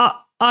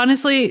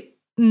 honestly,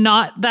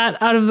 not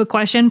that out of the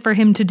question for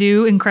him to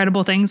do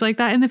incredible things like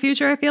that in the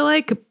future, I feel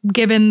like,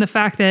 given the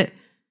fact that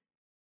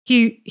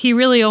he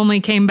really only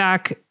came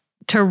back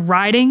to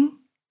riding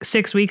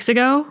 6 weeks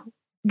ago,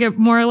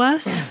 more or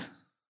less.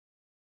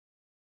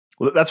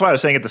 Well, that's why I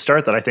was saying at the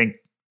start that I think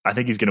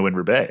he's going to win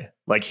Roubaix.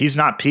 Like, he's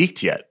not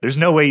peaked yet. There's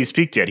no way he's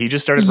peaked yet. He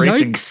just started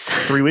racing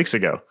 3 weeks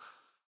ago.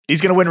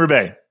 He's going to win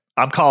Roubaix.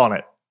 I'm calling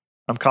it.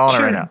 I'm calling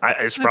it right now.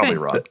 It's probably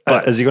wrong.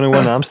 But is he going to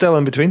win Amstel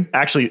in between?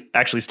 Actually,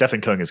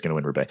 Stefan Kung is going to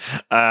win Roubaix.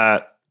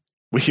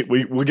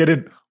 We'll get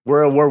in.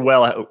 We're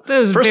well.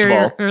 Those first very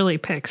of all, early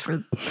picks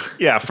for.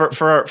 Yeah,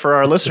 for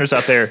our listeners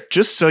out there,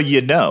 just so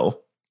you know,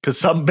 because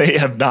some may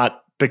have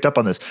not picked up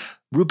on this,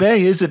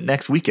 Roubaix isn't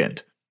next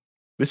weekend.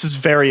 This is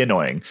very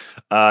annoying.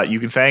 You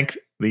can thank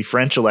the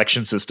French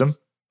election system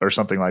or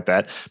something like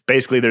that.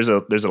 Basically, there's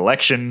an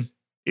election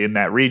in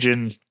that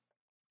region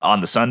on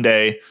the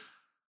Sunday.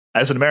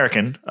 As an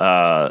American,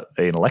 an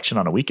election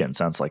on a weekend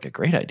sounds like a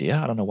great idea.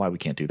 I don't know why we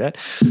can't do that.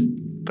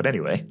 But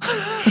anyway,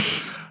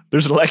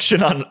 there's an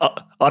election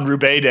on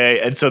Roubaix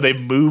Day, and so they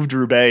moved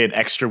Roubaix an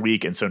extra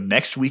week. And so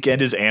next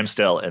weekend is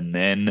Amstel, and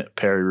then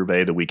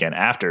Paris-Roubaix the weekend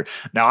after.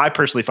 Now, I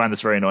personally find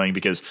this very annoying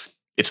because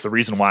it's the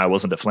reason why I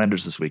wasn't at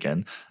Flanders this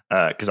weekend,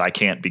 because I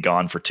can't be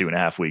gone for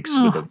 2.5 weeks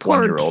with a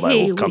 1-year-old. I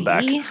will come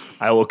back.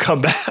 I will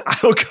come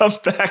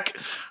back.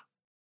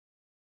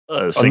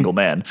 A single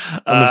man.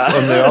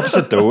 On the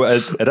opposite, though,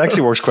 it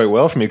actually works quite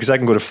well for me because I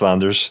can go to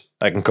Flanders,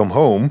 I can come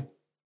home.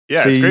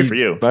 Yeah, it's great for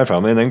you. My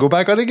family, and then go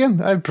back out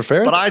again. I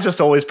prefer it. But I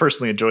just always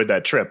personally enjoyed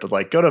that trip. But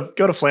like, go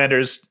to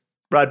Flanders,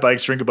 ride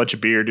bikes, drink a bunch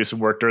of beer, do some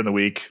work during the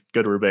week,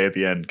 go to Roubaix at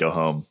the end, go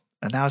home.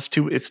 And now it's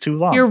too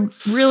long. You're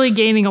really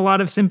gaining a lot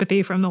of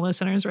sympathy from the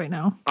listeners right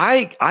now.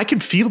 I can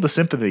feel the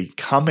sympathy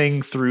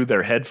coming through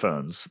their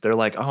headphones. They're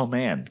like, oh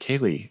man,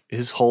 Kaylee,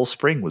 his whole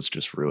spring was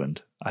just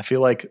ruined. I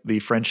feel like the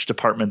French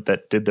department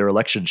that did their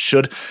election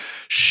should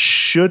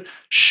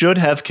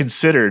have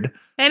considered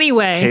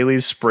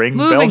Kaylee's spring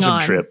Belgium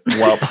trip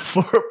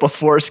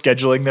before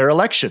scheduling their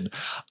election.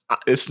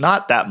 It's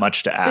not that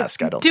much to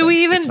ask. I don't. Do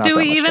we even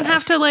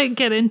have to like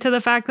get into the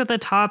fact that the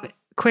top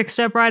quick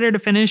step rider to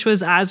finish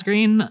was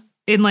Asgreen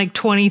in like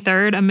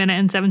 23rd, a minute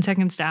and 7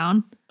 seconds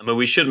down? I mean,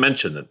 we should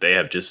mention that they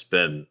have just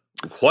been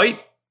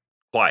quite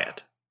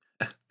quiet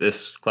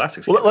this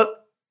classics. Well,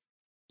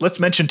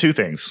 let's mention two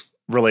things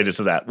related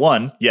to that.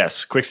 One,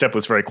 yes, Quickstep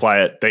was very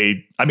quiet.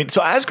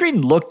 So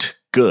Asgreen looked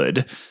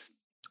good.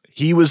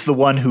 He was the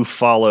one who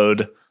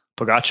followed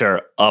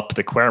Pogačar up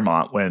the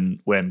Clermont when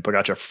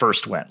Pogačar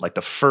first went, like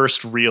the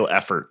first real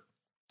effort.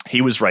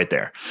 He was right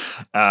there.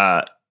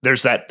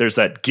 There's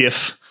that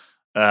GIF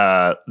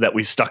that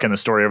we stuck in the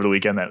story over the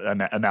weekend,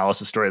 that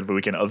analysis story of the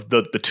weekend of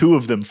the two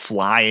of them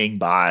flying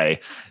by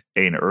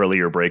an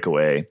earlier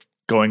breakaway,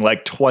 going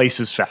like twice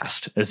as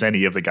fast as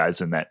any of the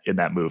guys in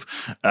that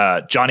move.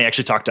 Johnny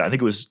actually talked to, I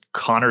think it was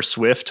Connor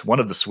Swift, one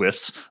of the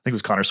Swifts, I think it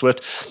was Connor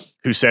Swift,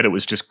 who said it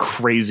was just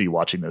crazy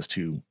watching those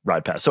two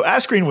ride past. So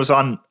Asgreen was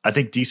on, I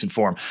think, decent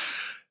form.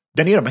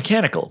 Then he had a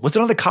mechanical. Was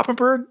it on the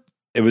Koppenberg?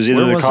 It was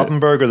either the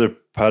Koppenberg or the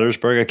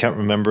Patersburg. I can't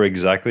remember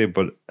exactly,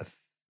 but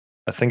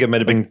I think it might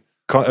have been,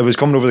 it was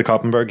coming over the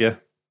Koppenberg, yeah.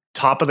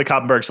 Top of the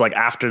Koppenberg, so like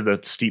after the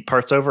steep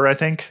part's over, I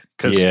think.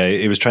 Yeah,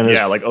 he was trying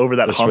to like over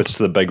that hump. Switch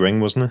to the big ring,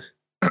 wasn't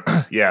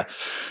it? Yeah.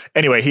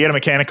 Anyway, he had a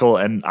mechanical,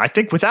 and I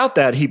think without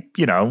that,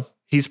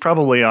 he's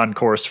probably on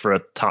course for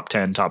a top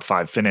 10, top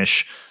 5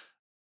 finish.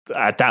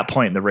 At that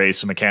point in the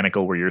race, a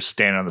mechanical where you're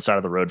standing on the side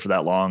of the road for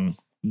that long,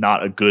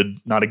 not a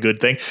good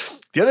thing.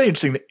 The other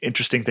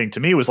interesting thing to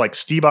me was like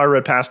Stybar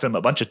rode past him,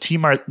 a bunch of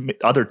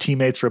other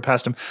teammates rode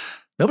past him.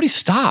 Nobody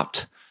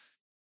stopped.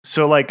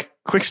 So like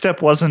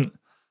Quickstep wasn't.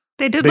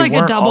 They like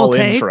a double all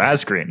take in for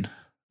Asgreen.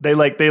 They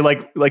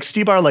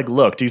Stybar like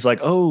looked. He's like,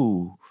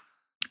 oh,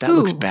 that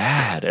looks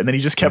bad, and then he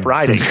just kept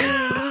riding.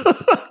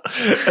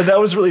 And that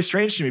was really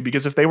strange to me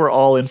because if they were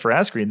all in for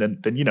Asgreen, then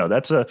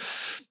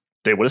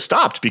they would have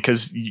stopped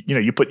because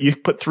you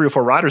put 3 or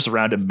 4 riders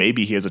around him.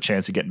 Maybe he has a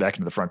chance of getting back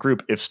into the front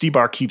group. If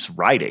Stybar keeps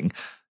riding,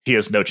 he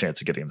has no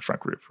chance of getting in the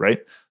front group. Right?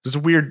 This is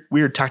a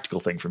weird tactical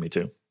thing for me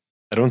too.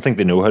 I don't think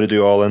they know how to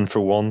do all in for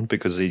one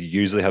because they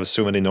usually have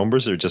so many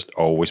numbers. They're just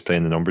always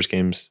playing the numbers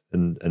games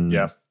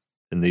in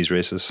these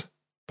races.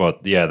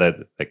 But yeah,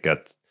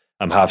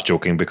 I'm half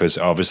joking because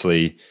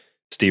obviously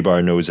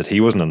Stybar knows that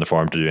he wasn't on the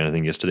farm to do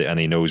anything yesterday, and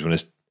he knows when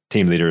his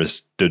team leader is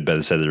stood by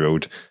the side of the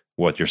road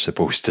what you're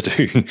supposed to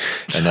do,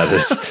 and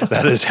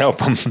that is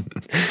help him.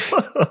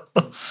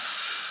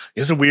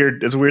 It's a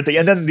weird thing.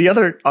 And then the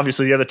other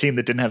team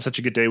that didn't have such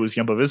a good day was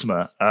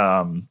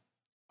Jumbo-Visma.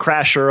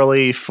 Crash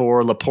early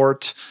for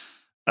Laporte.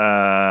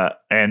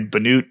 And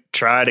Benoot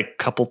tried a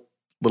couple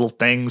little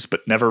things,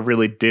 but never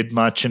really did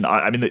much. And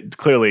I mean,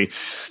 clearly,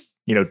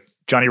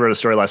 Johnny wrote a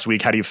story last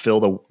week. How do you fill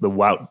the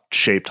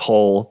Wout-shaped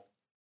hole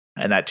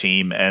in that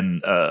team?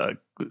 And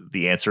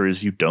the answer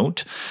is you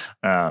don't.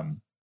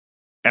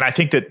 And I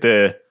think that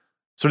the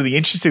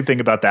interesting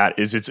thing about that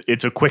is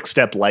it's a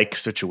Quick-Step like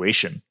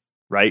situation,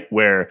 right?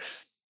 Where,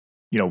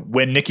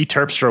 when Nicky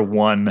Terpstra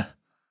won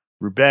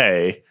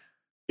Roubaix,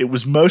 it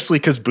was mostly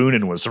because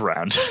Boonen was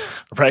around,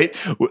 right?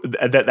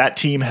 That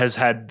team has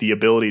had the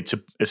ability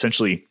to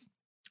essentially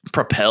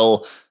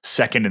propel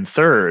second and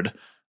third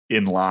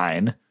in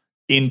line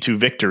into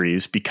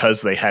victories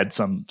because they had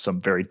some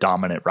very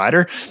dominant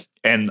rider.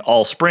 And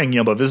all spring,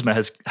 Jumbo-Visma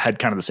has had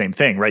kind of the same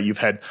thing, right? You've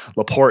had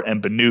Laporte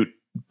and Benoot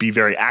be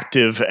very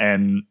active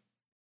and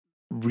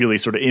really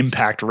sort of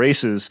impact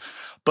races.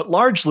 But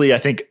largely, I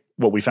think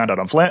what we found out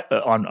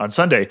on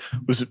Sunday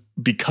was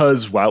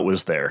because Wout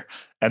was there,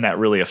 and that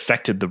really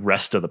affected the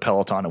rest of the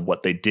peloton and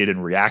what they did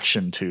in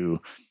reaction to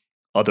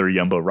other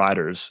Jumbo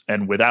riders.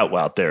 And without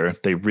Wout there,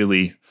 they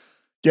really,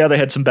 they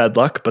had some bad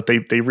luck, but they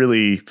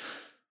really,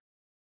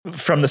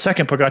 from the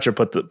second Pogacar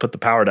put the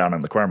power down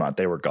on the Kwaremont,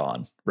 they were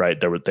gone, right?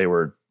 They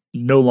were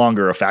no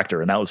longer a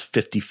factor, and that was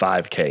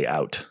 55K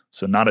out.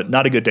 So not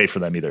a good day for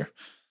them either.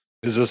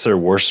 Is this their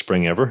worst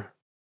spring ever?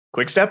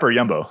 Quick Step or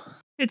Jumbo?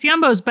 It's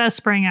Jumbo's best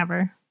spring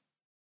ever.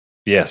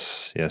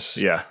 Yes.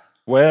 Yeah.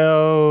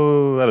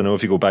 Well, I don't know.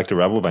 If you go back to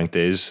Rabobank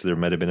days, there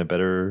might have been a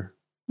better.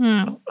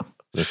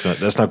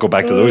 Let's not go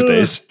back to those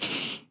days.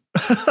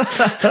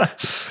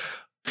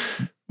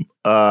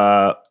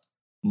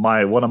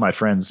 One of my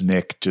friends,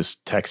 Nick,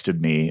 just texted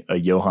me a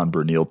Johan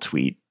Bernil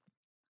tweet,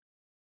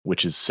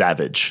 which is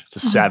savage. It's a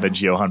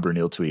savage Johan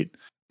Bernil tweet.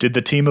 Did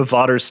the team of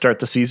Vodders start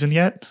the season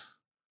yet?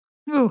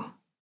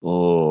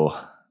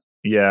 Oh,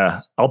 yeah.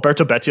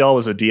 Alberto Bettiol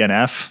was a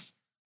DNF,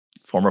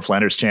 former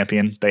Flanders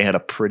champion. They had a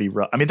pretty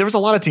rough. I mean, there was a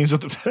lot of teams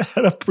that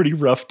had a pretty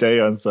rough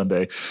day on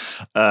Sunday.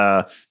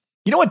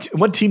 You know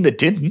what team that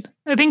didn't?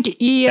 I think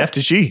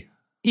FDG.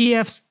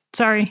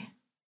 Sorry.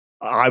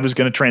 I was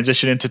going to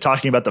transition into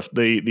talking about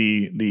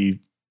the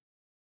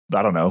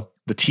I don't know,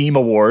 the team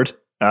award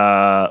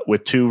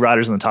with two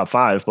riders in the top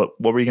 5. But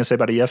what were you going to say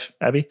about EF,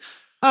 Abby?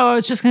 Oh, I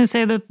was just going to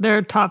say that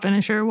their top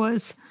finisher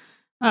was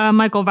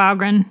Michael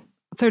Valgren,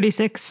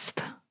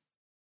 36th.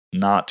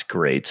 Not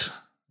great.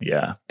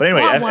 Yeah. But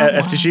anyway,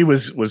 FDG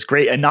was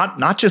great. And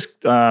not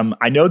just,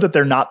 I know that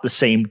they're not the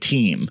same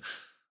team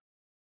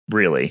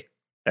really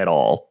at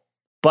all,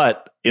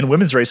 but in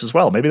women's race as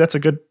well. Maybe that's a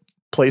good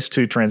place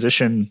to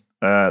transition.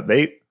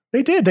 They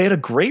had a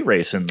great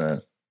race in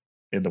the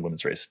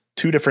women's race.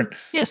 2 different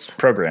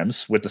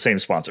programs with the same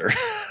sponsor.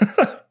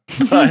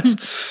 But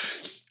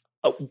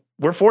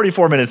we're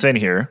 44 minutes in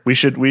here. We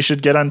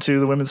should get onto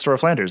the Women's Tour of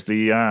Flanders.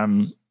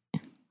 Brody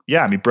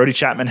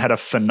Chapman had a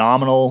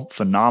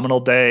phenomenal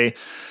day.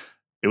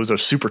 It was a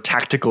super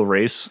tactical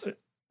race.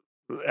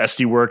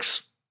 SD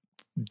Works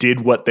did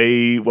what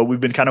we've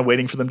been kind of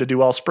waiting for them to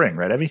do all spring,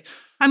 right, Evie?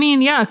 I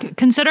mean, yeah,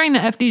 considering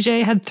that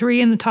FDJ had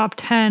 3 in the top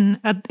 10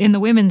 in the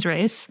women's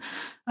race,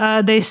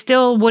 they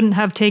still wouldn't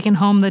have taken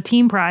home the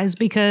team prize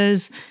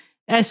because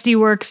SD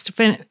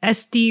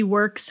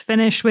Works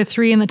finished with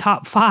 3 in the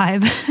top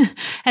 5,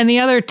 and the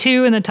other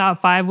 2 in the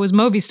top 5 was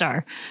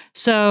Movistar.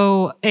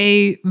 So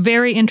a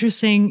very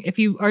interesting, if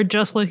you are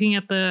just looking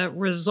at the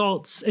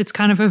results, it's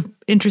kind of an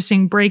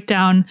interesting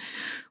breakdown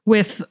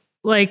with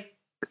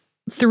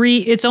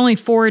it's only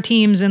 4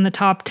 teams in the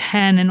top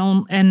 10 and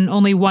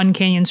only 1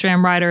 Canyon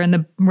SRAM rider, and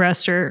the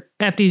rest are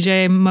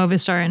FDJ,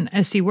 Movistar, and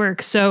SD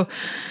Works. So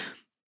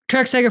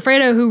Trek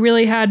Segafredo, who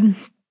really had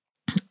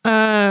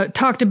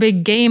talked a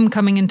big game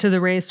coming into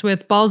the race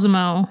with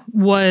Balsamo,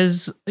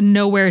 was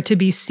nowhere to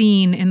be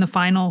seen in the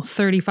final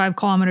 35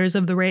 kilometers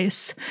of the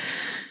race.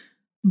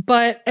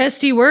 But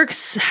SD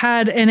Works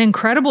had an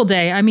incredible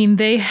day. I mean,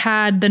 they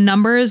had the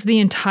numbers the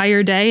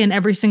entire day, and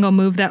every single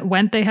move that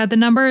went, they had the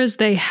numbers.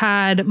 They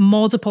had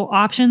multiple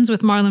options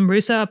with Marlon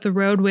Russa up the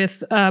road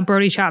with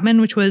Brody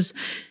Chapman, it was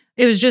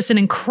just an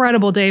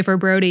incredible day for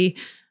Brody.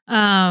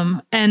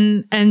 And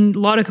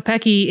Lotte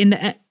Kopecky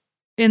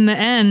in the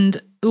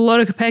end,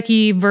 Lotte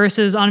Kopecky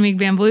versus Annemiek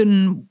van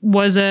Vleuten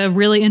was a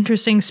really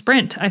interesting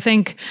sprint. I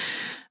think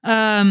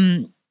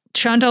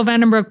Chantal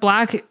Vandenbroek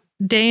Black,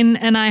 Dane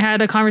and I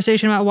had a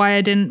conversation about why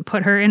I didn't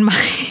put her in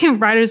my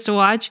riders to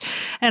watch.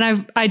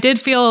 And I did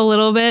feel a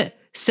little bit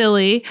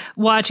silly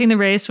watching the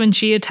race when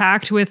she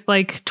attacked with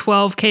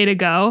 12K to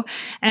go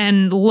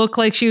and looked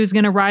like she was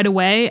going to ride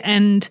away.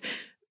 And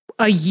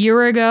a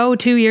year ago,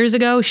 2 years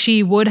ago,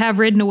 she would have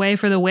ridden away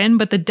for the win,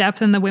 but the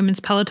depth in the women's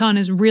peloton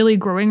is really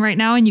growing right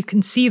now. And you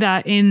can see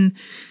that in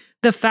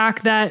the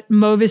fact that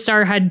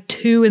Movistar had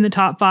 2 in the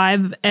top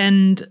 5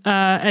 and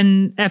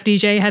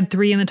FDJ had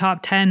 3 in the top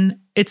 10.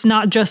 It's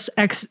not just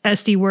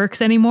SD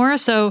Works anymore.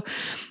 So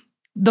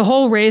the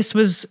whole race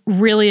was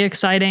really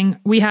exciting.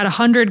 We had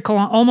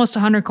almost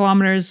 100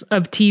 kilometers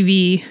of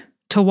TV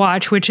to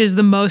watch, which is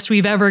the most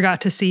we've ever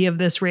got to see of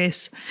this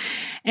race.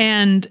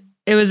 And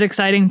it was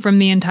exciting from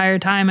the entire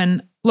time.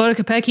 And Lotte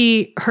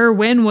Kopecky, her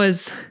win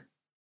was,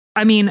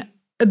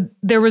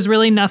 there was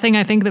really nothing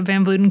I think that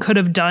Van Vleuten could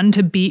have done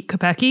to beat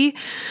Kopecky.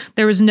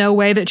 There was no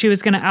way that she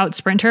was going to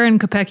out-sprint her, and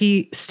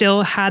Kopecky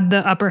still had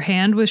the upper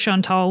hand with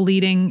Chantal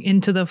leading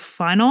into the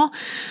final.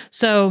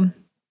 So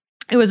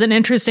it was an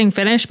interesting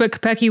finish, but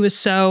Kopecky was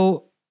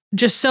so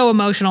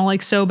emotional,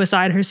 so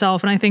beside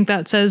herself. And I think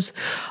that says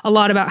a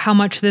lot about how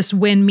much this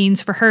win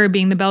means for her,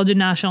 being the Belgian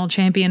national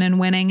champion and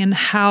winning, and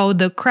how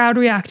the crowd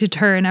reacted to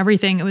her and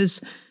everything.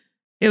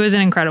 it was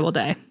an incredible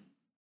day.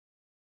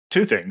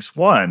 Two things.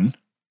 One,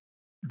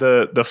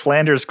 the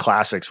Flanders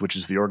Classics, which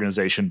is the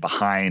organization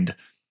behind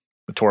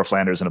the Tour of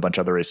Flanders and a bunch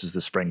of other races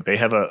this spring, they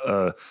have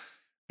an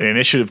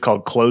initiative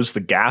called Close the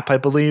Gap, I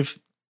believe,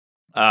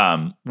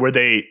 where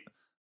they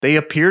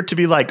appear to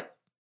be like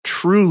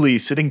truly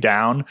sitting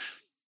down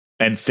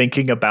and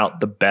thinking about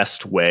the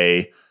best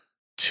way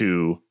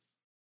to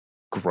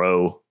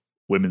grow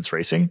women's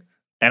racing.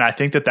 And I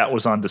think that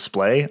was on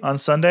display on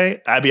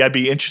Sunday. Abby, I'd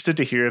be interested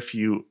to hear if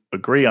you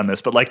agree on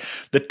this, but like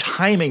the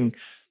timing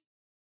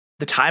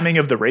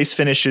of the race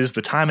finishes,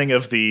 the timing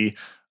of the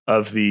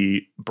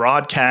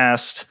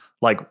broadcast,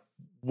 like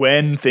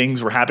when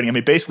things were happening. I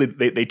mean,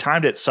 basically they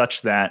timed it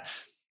such that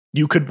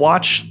you could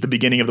watch the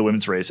beginning of the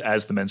women's race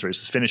as the men's race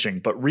was finishing,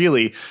 but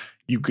really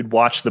you could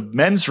watch the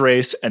men's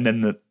race. And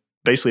then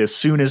basically as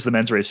soon as the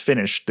men's race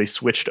finished, they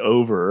switched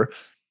over.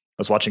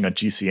 I was watching on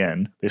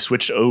GCN. They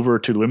switched over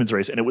to the women's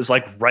race, and it was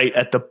like right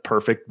at the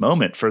perfect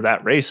moment for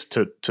that race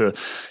to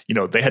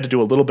they had to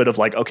do a little bit of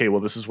like, okay, well,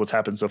 this is what's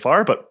happened so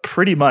far, but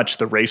pretty much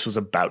the race was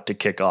about to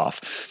kick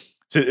off.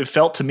 So it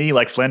felt to me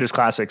like Flanders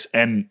Classics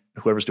and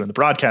whoever's doing the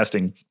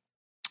broadcasting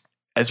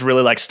has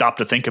really like stopped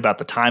to think about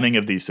the timing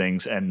of these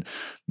things and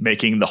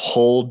making the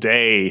whole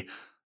day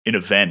an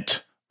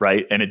event,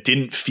 right? And it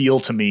didn't feel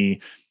to me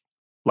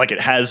like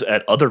it has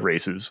at other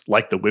races,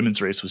 like the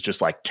women's race was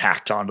just like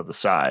tacked onto the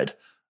side.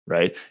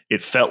 Right.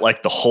 It felt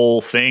like the whole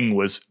thing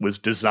was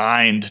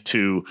designed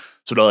to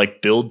sort of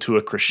like build to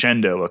a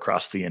crescendo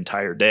across the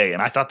entire day.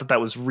 And I thought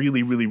that was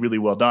really, really, really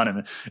well done.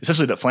 And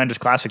essentially that Flanders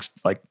Classics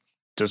like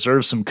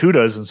deserves some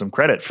kudos and some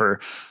credit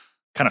for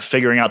kind of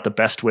figuring out the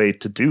best way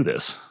to do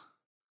this.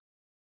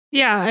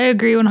 Yeah, I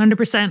agree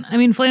 100%. I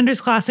mean,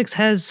 Flanders Classics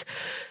has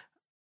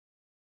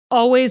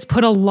always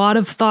put a lot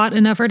of thought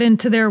and effort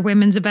into their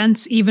women's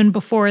events, even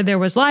before there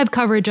was live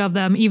coverage of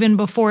them, even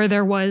before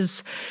there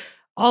was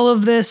all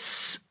of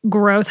this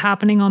growth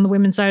happening on the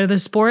women's side of the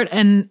sport.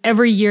 And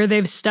every year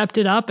they've stepped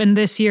it up, and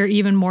this year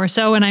even more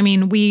so. And I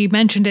mean, we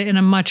mentioned it in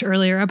a much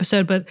earlier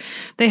episode, but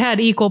they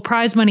had equal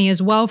prize money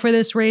as well for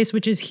this race,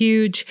 which is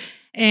huge.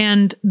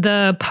 And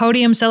the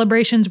podium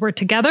celebrations were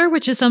together,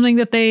 which is something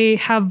that they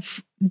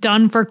have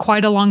done for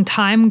quite a long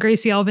time.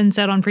 Gracie Elvin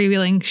said on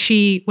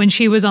Freewheeling, when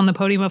she was on the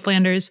podium of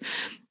Flanders,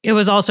 it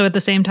was also at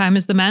the same time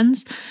as the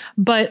men's.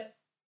 But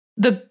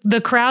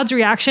the crowd's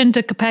reaction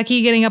to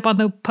Kopecky getting up on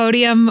the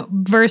podium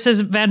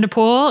versus Van der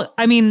Poel.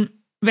 I mean,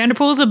 Van der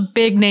Poel's a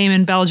big name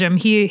in Belgium.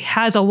 He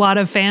has a lot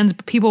of fans,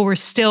 but people were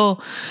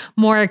still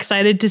more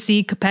excited to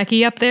see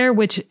Kopecky up there,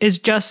 which is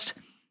just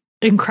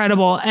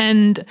incredible.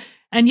 And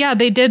yeah,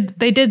 they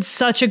did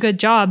such a good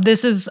job.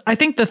 This is, I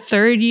think, the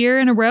third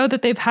year in a row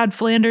that they've had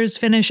Flanders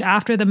finish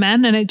after the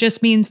men. And it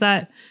just means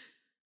that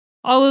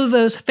all of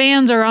those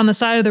fans are on the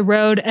side of the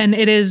road, and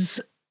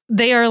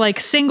they are like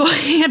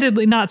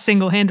not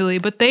single-handedly,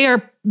 but they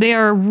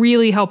are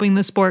really helping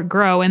the sport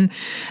grow. And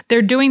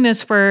they're doing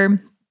this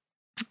for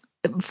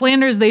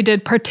Flanders. They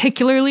did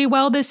particularly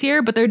well this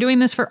year, but they're doing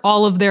this for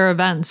all of their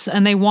events.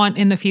 And they want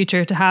in the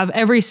future to have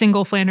every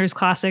single Flanders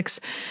Classics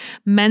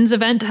men's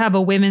event to have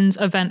a women's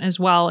event as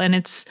well.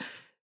 And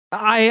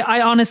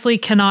I honestly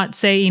cannot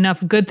say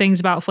enough good things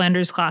about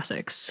Flanders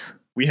Classics.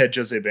 We had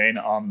Jose Bain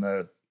on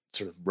the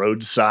sort of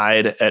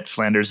roadside at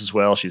Flanders as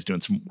well. She's doing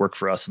some work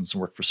for us and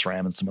some work for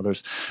SRAM and some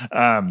others.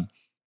 And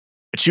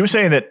she was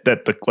saying that the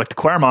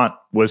Kwaremont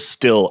was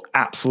still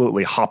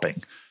absolutely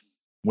hopping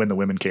when the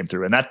women came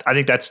through. And that, I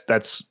think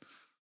that's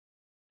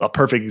a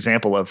perfect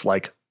example of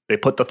like, they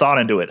put the thought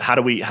into it. How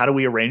do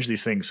we arrange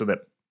these things so that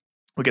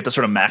we get the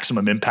sort of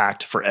maximum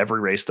impact for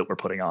every race that we're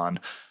putting on?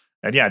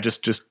 And yeah,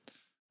 just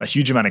a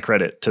huge amount of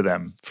credit to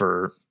them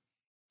for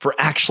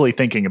actually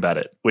thinking about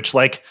it, which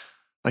like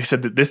I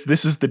said,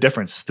 this is the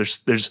difference.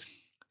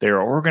 There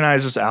are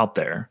organizers out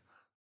there,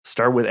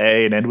 start with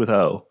A and end with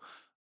O,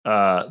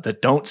 that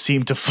don't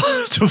seem to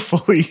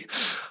fully.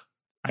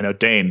 I know,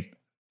 Dane,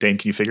 can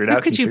you figure it out?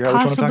 Who could you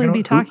possibly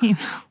be talking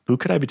about? Who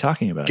could I be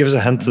talking about? Give us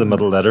a hint to the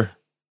middle letter.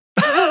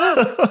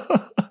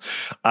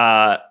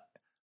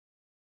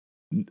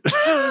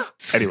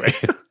 Anyway,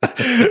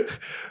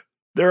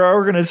 there are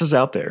organizers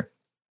out there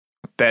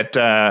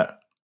that.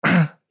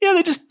 Yeah,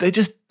 they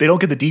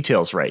don't get the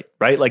details right?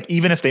 Like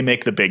even if they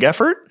make the big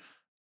effort,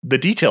 the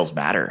details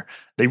matter.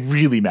 They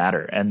really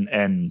matter.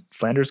 And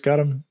Flanders got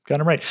them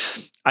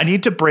right. I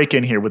need to break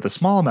in here with a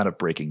small amount of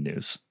breaking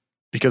news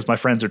because my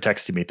friends are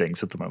texting me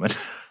things at the moment.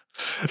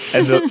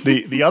 And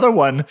the other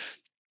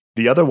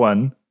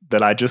one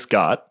that I just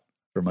got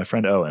from my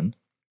friend Owen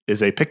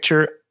is a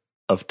picture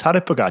of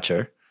Tadej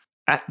Pogačar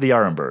at the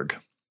Arenberg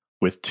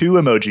with two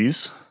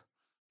emojis.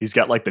 He's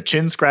got like the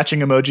chin scratching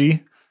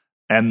emoji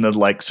and the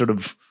like sort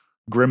of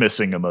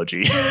grimacing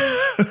emoji.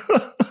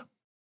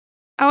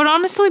 I would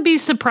honestly be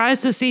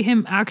surprised to see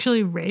him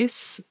actually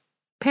race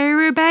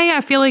Paris-Roubaix.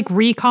 I feel like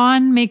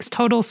Recon makes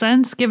total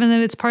sense given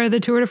that it's part of the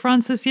Tour de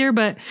France this year,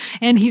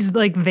 and he's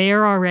like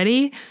there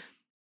already.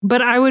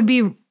 But I would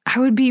be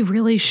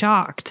really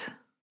shocked.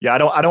 Yeah, I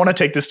don't want to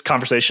take this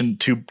conversation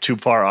too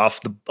far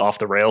off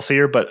the rails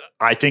here, but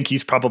I think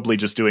he's probably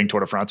just doing Tour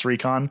de France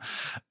recon,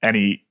 and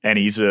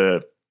he's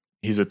a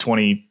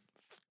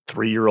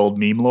 23-year-old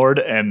meme lord,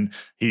 and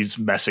he's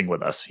messing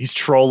with us. He's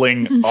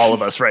trolling all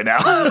of us right now.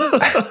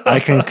 I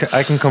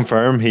can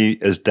confirm he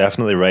is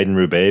definitely riding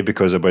Roubaix,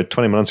 because about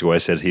 20 minutes ago I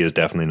said he is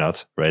definitely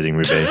not riding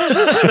Roubaix.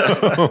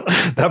 So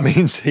that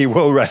means he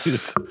will ride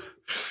it.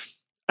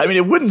 I mean,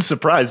 it wouldn't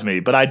surprise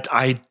me, but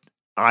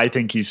I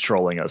think he's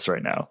trolling us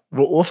right now.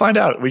 We'll find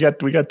out. We got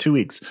 2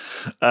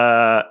 weeks.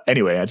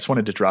 Anyway, I just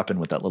wanted to drop in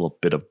with that little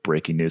bit of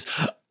breaking news.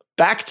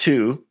 Back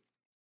to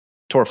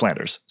Tour of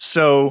Flanders.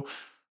 So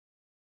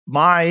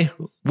my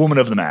woman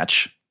of the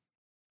match,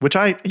 which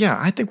I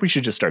think we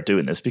should just start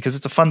doing this, because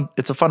it's a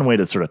fun way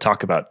to sort of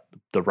talk about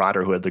the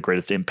rider who had the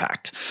greatest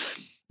impact.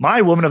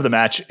 My woman of the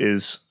match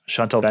is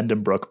Chantal van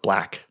den Broek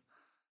Black,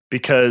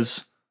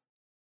 because,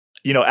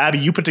 Abby,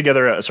 you put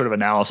together a sort of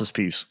analysis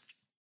piece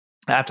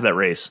after that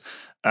race.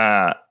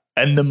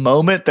 And the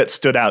moment that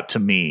stood out to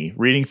me,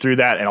 reading through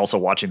that and also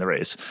watching the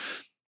race,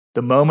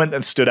 the moment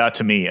that stood out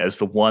to me as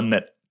the one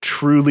that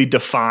truly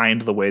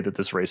defined the way that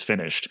this race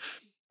finished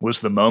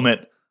was the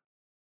moment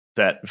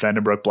that Van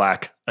den Broek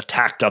Black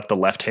attacked up the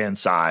left-hand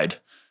side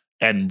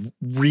and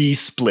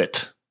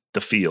re-split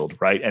the field,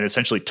 right? And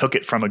essentially took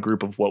it from a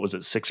group of, what was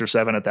it, 6 or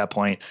 7 at that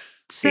point?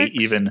 6,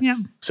 8 even, yeah.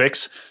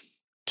 6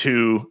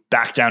 to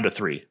back down to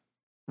 3.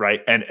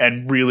 Right.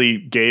 And really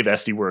gave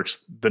SD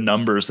Worx the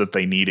numbers that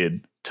they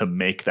needed to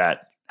make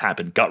that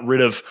happen. Got rid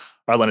of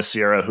Arlena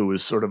Sierra, who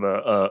was sort of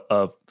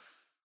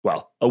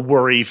a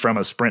worry from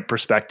a sprint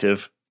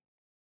perspective.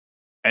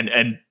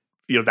 And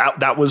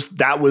that was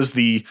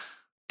the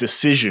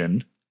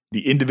decision,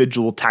 the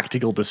individual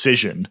tactical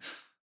decision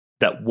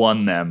that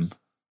won them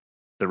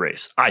the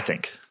race, I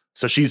think.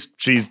 So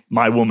she's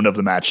my woman of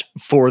the match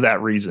for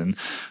that reason,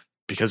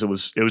 because it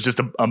was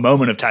just a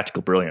moment of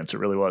tactical brilliance. It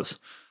really was.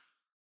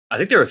 I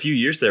think there were a few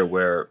years there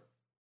where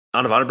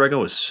Anna van der Breggen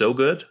was so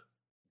good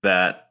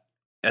that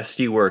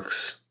SD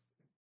Worx,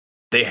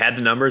 they had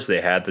the numbers,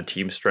 they had the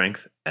team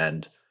strength,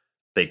 and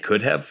they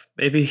could have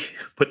maybe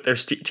put their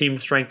team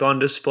strength on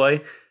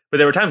display. But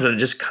there were times when it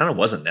just kind of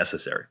wasn't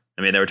necessary.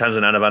 I mean, there were times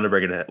when Anna van der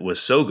Breggen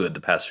was so good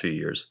the past few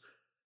years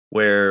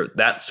where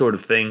that sort of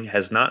thing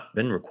has not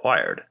been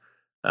required.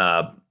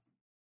 I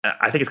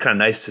think it's kind of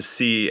nice to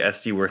see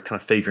SD Worx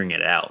kind of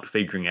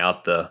figuring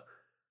out the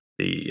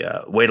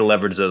way to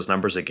leverage those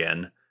numbers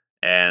again,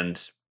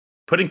 and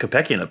putting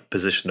Kopecky in a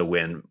position to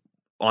win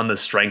on the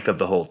strength of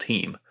the whole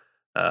team.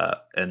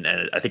 And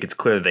I think it's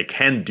clear that they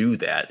can do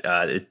that.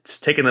 It's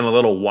taken them a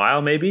little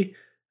while, maybe,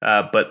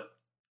 but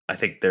I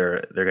think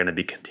they're going to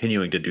be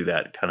continuing to do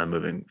that kind of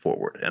moving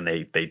forward. And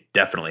they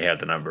definitely have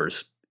the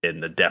numbers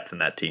in the depth in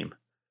that team.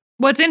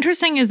 What's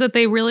interesting is that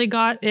they really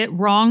got it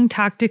wrong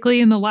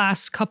tactically in the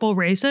last couple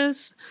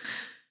races,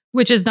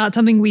 which is not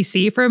something we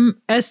see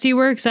from SD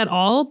Worx at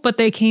all, but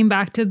they came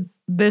back to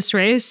this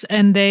race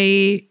and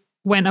they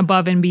went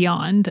above and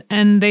beyond.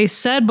 And they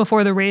said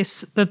before the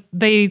race that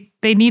they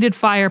needed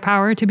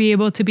firepower to be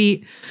able to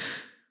beat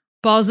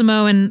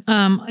Balsamo and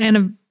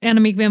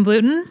Annemiek van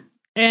Vleuten.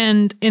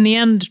 And in the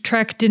end,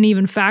 Trek didn't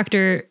even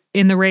factor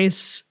in the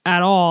race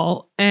at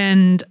all.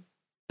 And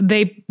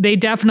they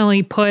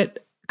definitely put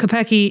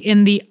Kopecky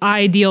in the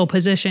ideal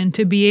position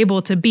to be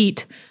able to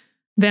beat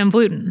Van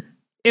Vleuten.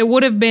 It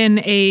would have been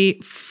a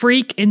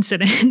freak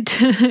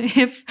incident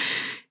if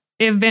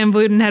Van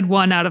Vleuten had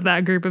won out of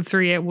that group of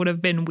 3. It would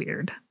have been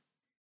weird.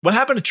 What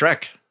happened to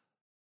Trek?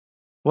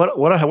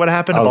 What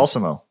happened to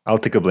Balsamo? I'll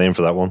take the blame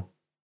for that one,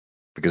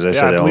 because I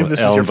said Ellen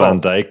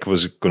van Dijk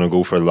was going to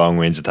go for a long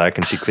range attack,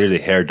 and she clearly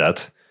heard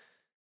that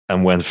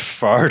and went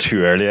far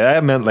too early.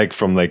 I meant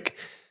from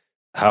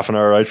half an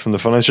hour out from the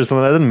finish or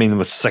something. I didn't mean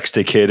with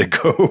 60k to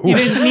go. You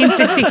didn't mean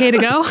 60k to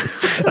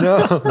go?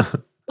 No.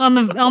 on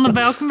the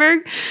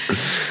Valkenburg.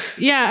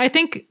 Yeah, I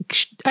think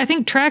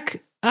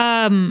Trek,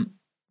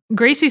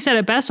 Gracie said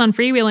it best on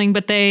freewheeling,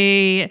 but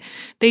they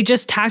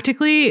just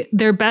tactically,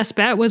 their best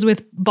bet was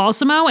with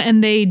Balsamo,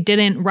 and they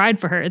didn't ride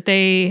for her.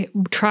 They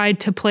tried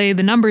to play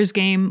the numbers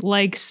game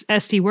like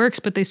SD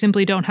Worx, but they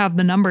simply don't have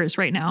the numbers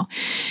right now.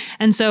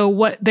 And so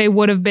what they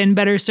would have been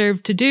better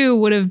served to do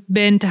would have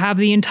been to have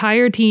the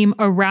entire team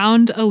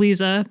around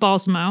Elisa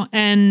Balsamo,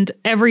 and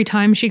every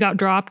time she got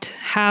dropped,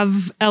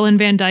 have Ellen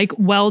van Dijk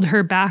weld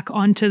her back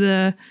onto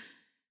the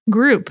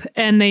group.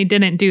 And they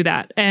didn't do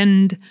that.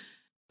 And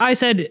I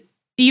said,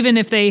 even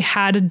if they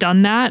had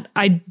done that,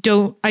 I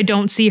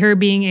don't see her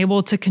being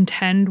able to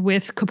contend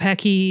with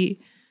Kopecky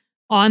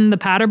on the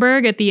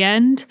Paterberg at the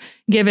end,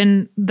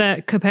 given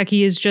that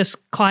Kopecky is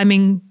just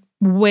climbing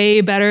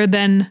way better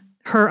than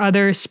her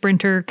other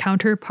sprinter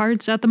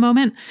counterparts at the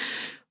moment.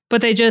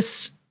 But they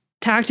just,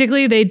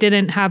 tactically, they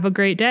didn't have a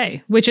great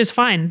day, which is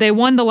fine. They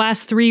won the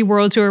last 3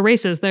 World Tour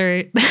races.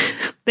 They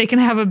can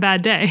have a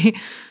bad day.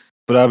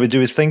 But Abby, do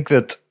we think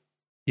that,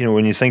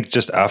 when you think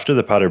just after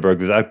the Paterberg,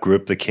 that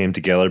group that came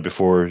together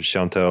before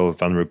Chantal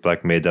van den Broek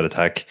Black made that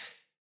attack,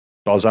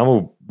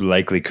 Balsamo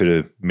likely could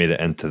have made it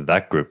into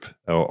that group,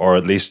 or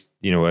at least,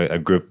 a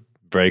group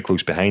very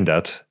close behind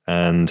that.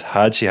 And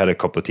had she had a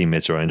couple of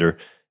teammates around her,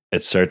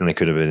 it certainly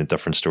could have been a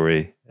different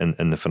story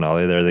in the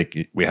finale there.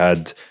 Like, we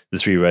had the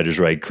 3 riders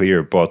ride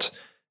clear, but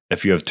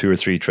if you have 2 or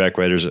 3 Trek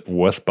riders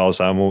with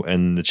Balsamo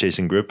in the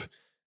chasing group,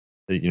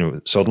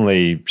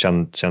 suddenly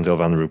Chantal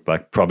van der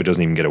Broek probably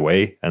doesn't even get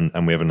away, and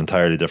we have an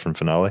entirely different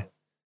finale.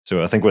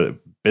 So I think what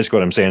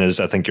I'm saying is,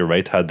 I think you're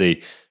right. Had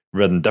they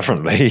ridden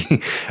differently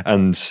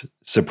and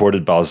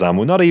supported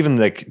Balsamo, not even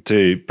like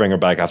to bring her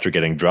back after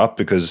getting dropped,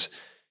 because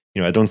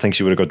I don't think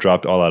she would have got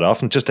dropped all that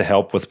often, just to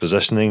help with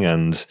positioning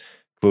and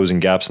closing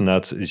gaps and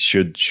that,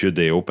 should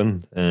they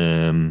open.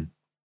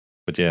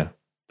 But yeah,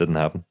 didn't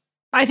happen.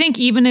 I think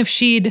even if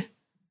she'd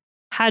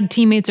had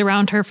teammates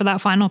around her for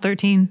that final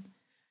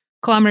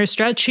 13-kilometer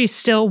stretch, she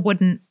still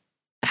wouldn't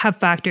have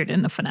factored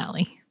in the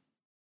finale.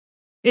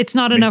 It's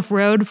not enough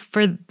road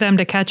for them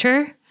to catch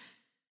her.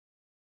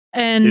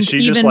 And is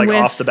she just like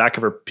off the back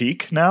of her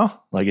peak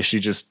now? Like, is she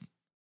just...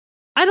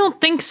 I don't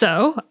think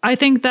so. I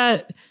think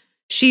that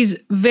she's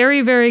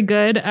very, very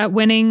good at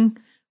winning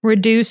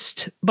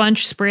reduced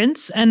bunch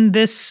sprints. And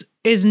this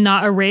is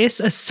not a race,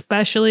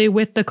 especially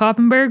with the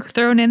Koppenberg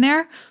thrown in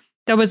there,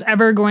 that was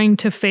ever going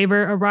to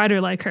favor a rider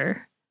like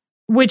her.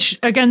 Which,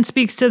 again,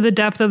 speaks to the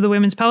depth of the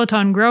women's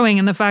peloton growing,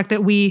 and the fact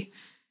that we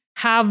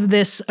have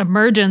this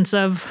emergence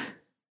of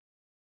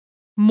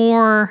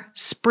more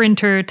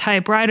sprinter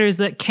type riders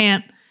that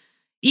can't,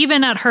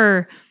 even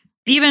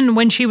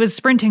when she was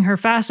sprinting her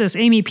fastest,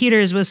 Amy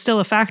Peters was still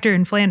a factor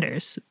in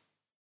Flanders,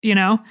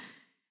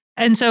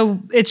 And so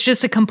it's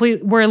just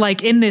we're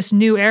like in this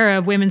new era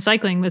of women's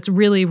cycling that's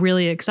really,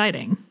 really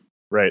exciting.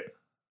 Right.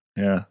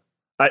 Yeah.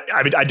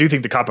 I mean, I do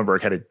think the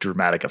Koppenberg had a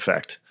dramatic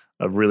effect,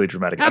 a really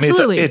dramatic.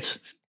 Absolutely. I mean,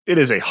 it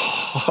is a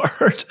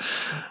hard.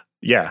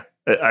 Yeah.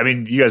 I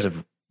mean,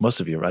 most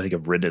of you, I think,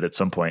 have ridden it at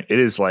some point. It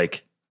is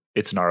like,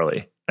 it's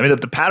gnarly. I mean,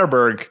 the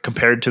Paterberg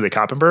compared to the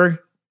Koppenberg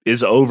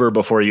is over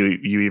before you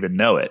even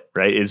know it,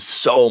 right? Is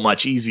so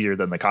much easier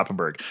than the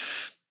Koppenberg.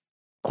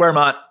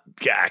 Quermont,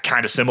 yeah,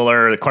 kind of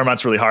similar. The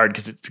Quermont's really hard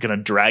because it's going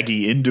to drag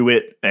you into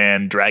it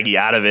and drag you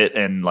out of it.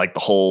 And like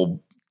the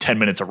whole 10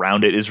 minutes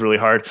around it is really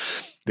hard.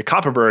 The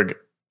Koppenberg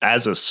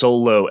as a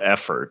solo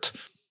effort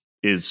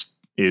is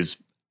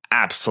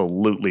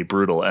absolutely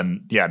brutal.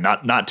 And yeah,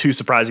 not too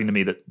surprising to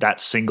me that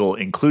single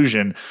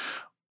inclusion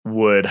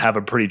would have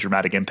a pretty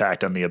dramatic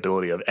impact on the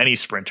ability of any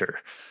sprinter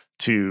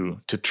to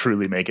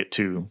truly make it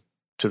to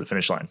the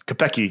finish line.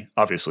 Kopecky,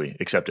 obviously,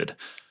 accepted.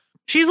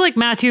 She's like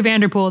Mathieu van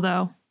der Poel,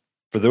 though.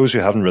 For those who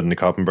haven't ridden the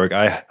Koppenberg,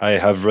 I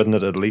have ridden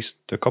it at least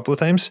a couple of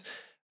times,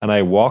 and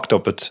I walked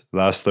up it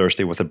last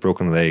Thursday with a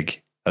broken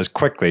leg as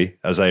quickly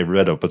as I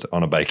rid up it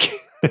on a bike.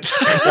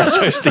 That's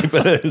how steep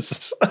it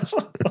is.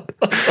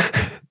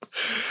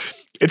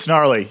 It's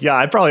gnarly. Yeah,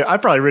 I've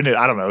probably ridden it,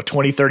 I don't know,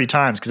 20, 30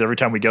 times, because every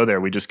time we go there,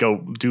 we just go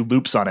do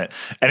loops on it.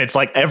 And it's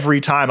like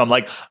every time I'm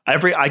like,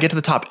 I get to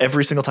the top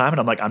every single time, and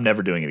I'm like, I'm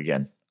never doing it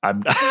again.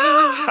 I'm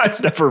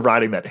never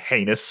riding that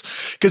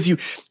heinous. Because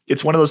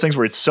it's one of those things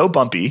where it's so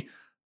bumpy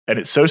and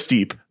it's so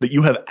steep that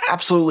you have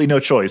absolutely no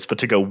choice but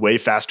to go way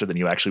faster than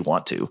you actually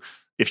want to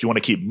if you want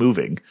to keep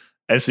moving.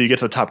 And so you get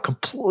to the top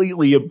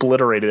completely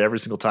obliterated every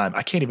single time.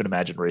 I can't even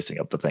imagine racing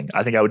up the thing.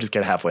 I think I would just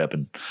get halfway up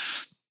and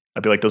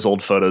I'd be like those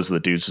old photos of the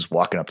dudes just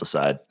walking up the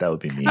side. That would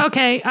be me.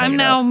 Okay, I'm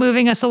now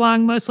moving us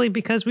along mostly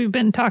because we've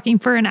been talking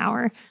for an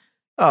hour.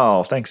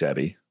 Oh, thanks,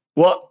 Abby.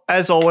 Well,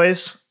 as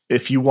always,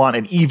 if you want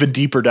an even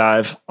deeper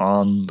dive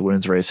on the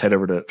women's race, head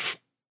over to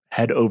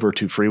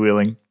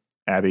Freewheeling.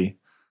 Abby,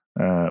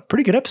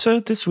 pretty good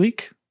episode this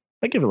week.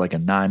 I give it like a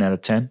 9 out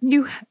of 10.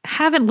 You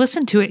haven't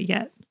listened to it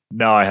yet.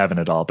 No, I haven't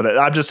at all, but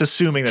I'm just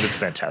assuming that it's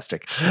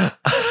fantastic.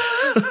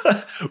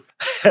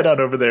 Head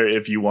on over there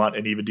if you want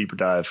an even deeper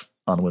dive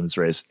on the women's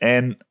race.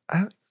 And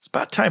it's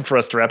about time for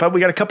us to wrap up. We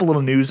got a couple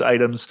little news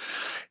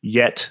items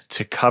yet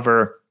to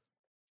cover.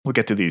 We'll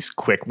get to these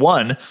quick.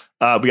 One, we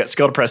got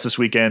Skelde Press this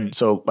weekend.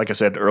 So like I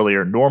said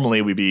earlier,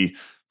 normally we'd be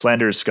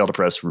Flanders, Skelde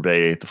Press,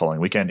 Roubaix the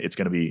following weekend. It's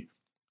going to be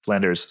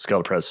Flanders,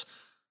 Skelde Press,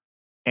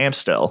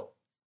 Amstel,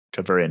 which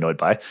I'm very annoyed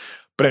by.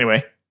 But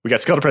anyway, we got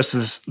Skelde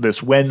Press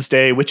this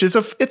Wednesday, which is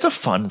it's a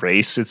fun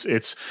race.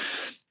 It's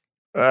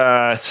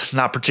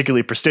not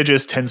particularly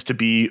prestigious. Tends to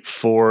be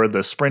for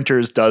the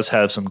sprinters. Does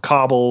have some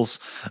cobbles.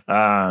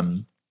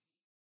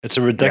 It's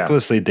a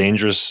ridiculously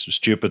dangerous,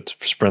 stupid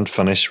sprint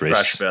finish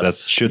race that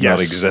should not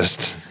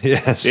exist.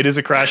 Yes, it is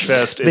a crash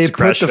fest. They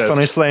put the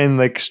finish line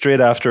like straight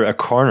after a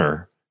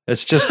corner.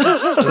 It's just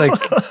like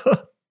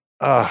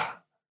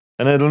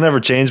and it'll never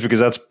change because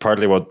that's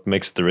partly what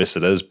makes it the race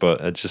it is. But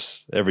it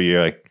just every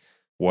year I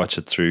watch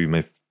it through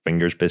my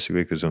fingers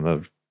basically because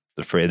I'm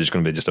afraid there's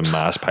going to be just a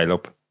mass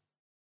pileup.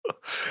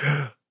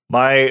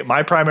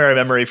 My primary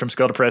memory from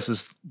Skelde Press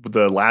is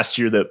the last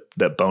year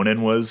that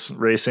Bonin was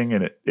racing,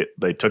 and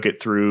they took it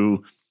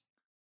through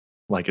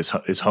like his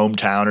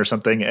hometown or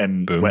something,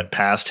 and went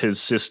past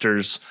his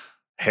sister's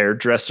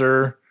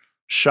hairdresser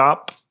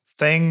shop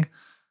thing.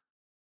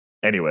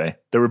 Anyway,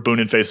 there were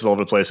Bonin faces all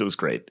over the place. It was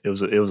great. It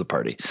was a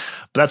party.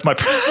 But that's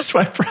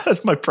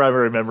my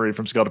primary memory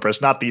from Skelde Press,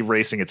 not the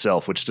racing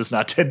itself, which does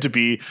not tend to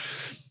be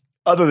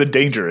other than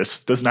dangerous,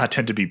 does not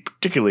tend to be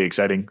particularly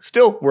exciting.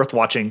 Still worth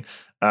watching.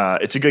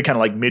 It's a good kind of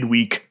like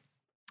midweek.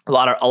 A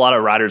lot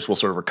of riders will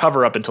sort of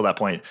recover up until that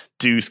point,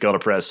 do skeletal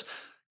press,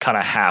 kind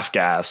of half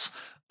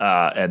gas,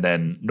 and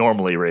then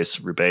normally race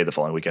Roubaix the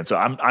following weekend. So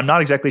I'm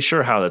not exactly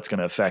sure how that's going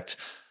to affect.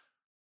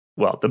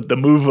 Well, the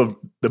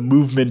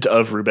movement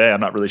of Roubaix. I'm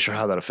not really sure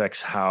how that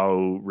affects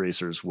how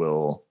racers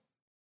will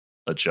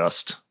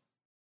adjust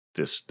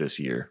this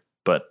year,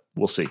 but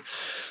we'll see.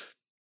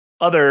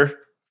 Other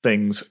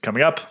things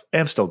coming up.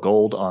 Amstel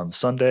Gold on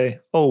Sunday,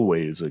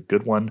 always a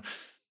good one.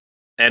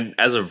 And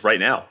as of right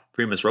now,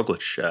 Primož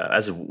Roglič,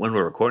 as of when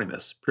we're recording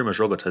this, Primož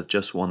Roglič has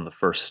just won the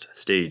first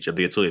stage of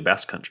the Itzulia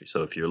Basque Country.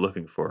 So if you're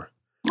looking for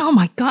oh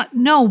my God,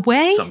 no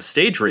way. some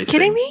stage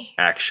racing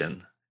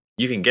action,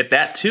 you can get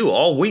that too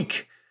all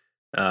week.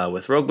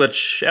 With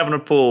Roglič,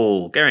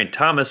 Evenepoel, Geraint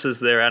Thomas is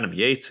there, Adam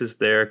Yates is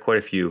there, quite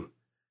a few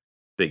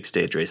big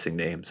stage racing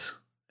names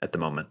at the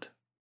moment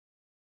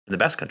in the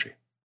Basque Country.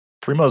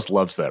 Primož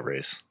loves that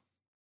race.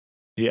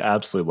 He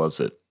absolutely loves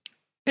it.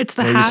 It's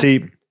the Well, you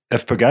see,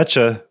 if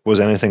Pogačar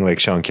was anything like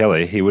Sean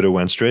Kelly, he would have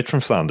went straight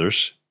from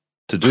Flanders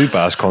to do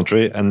Basque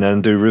Country and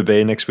then do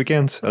Roubaix next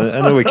weekend.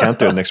 I know we can't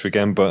do it next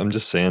weekend, but I'm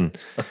just saying,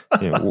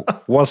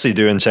 what's he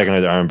doing checking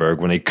out Arenberg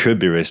when he could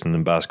be racing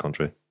in Basque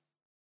Country?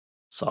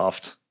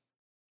 Soft.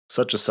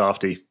 Such a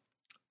softie.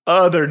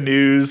 Other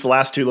news, the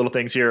last two little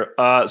things here.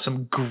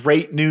 Some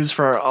great news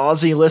for our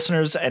Aussie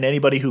listeners and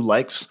anybody who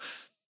likes,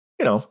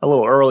 a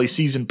little early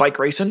season bike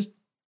racing.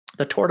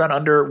 The Tour Down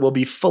Under will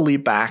be fully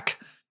back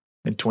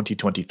in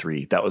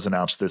 2023. That was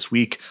announced this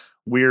week.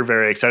 We're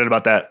very excited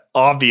about that.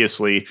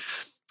 Obviously,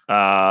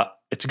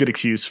 it's a good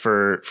excuse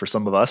for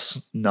some of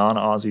us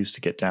non-Aussies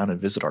to get down and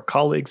visit our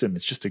colleagues, and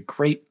it's just a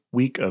great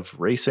week of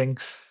racing.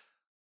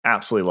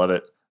 Absolutely love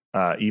it.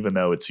 Even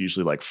though it's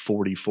usually like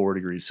 44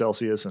 degrees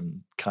Celsius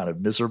and kind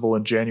of miserable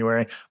in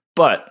January,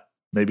 but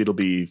maybe it'll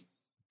be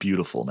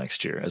beautiful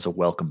next year as a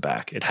welcome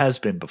back. It has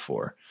been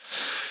before.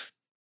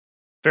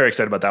 Very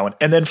excited about that one.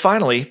 And then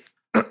finally,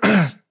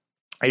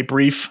 a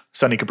brief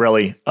Sonny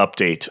Cabrelli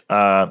update.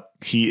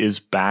 He is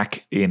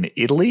back in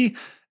Italy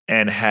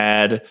and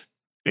had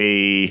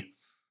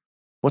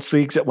what's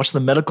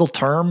the medical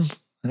term?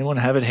 Anyone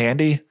have it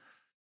handy?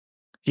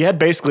 He had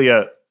basically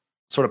a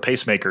sort of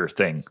pacemaker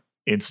thing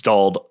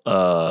installed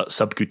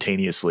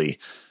subcutaneously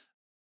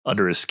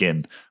under his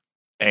skin,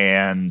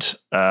 and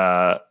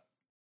that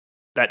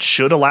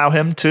should allow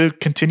him to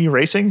continue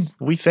racing,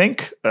 we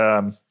think.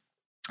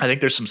 I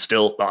think there's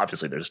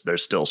obviously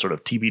there's still sort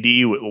of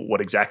TBD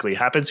what exactly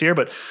happens here,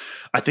 but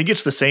I think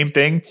it's the same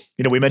thing.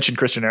 We mentioned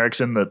Christian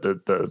Eriksen,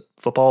 the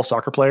football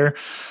soccer player.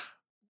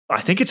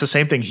 I think it's the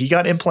same thing. He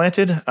got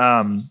implanted,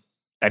 and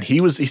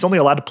he's only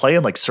allowed to play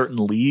in like certain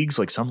leagues.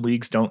 Like some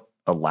leagues don't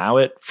allow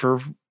it for.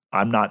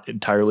 I'm not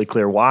entirely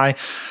clear why.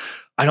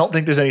 I don't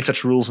think there's any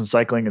such rules in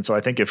cycling. And so I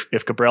think if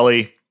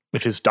Cabrelli,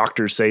 if his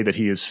doctors say that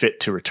he is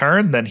fit to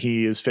return, then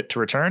he is fit to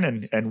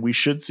return, and we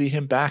should see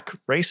him back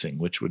racing,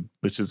 which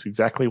is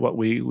exactly what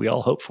we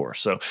all hope for.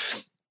 So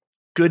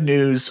good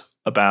news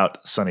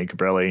about Sonny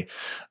Cabrelli.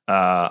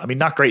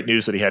 Not great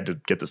news that he had to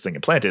get this thing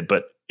implanted,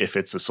 but if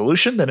it's a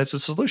solution, then it's a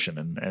solution.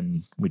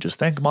 And we just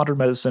thank modern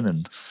medicine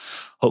and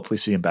hopefully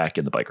see him back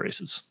in the bike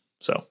races.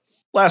 So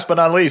last but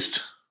not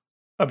least,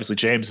 obviously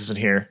James isn't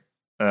here.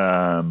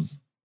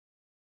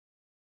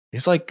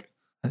 He's I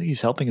think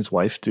he's helping his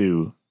wife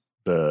do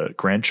the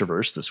Grand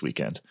Traverse this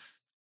weekend,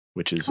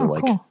 which is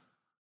cool.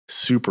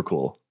 Super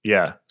cool.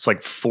 Yeah. It's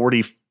like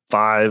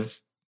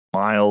 45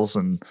 miles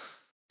and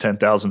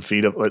 10,000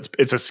 feet of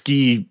it's a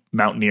ski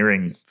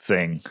mountaineering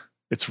thing.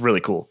 It's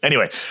really cool.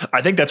 Anyway,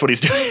 I think that's what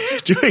he's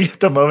doing at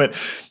the moment.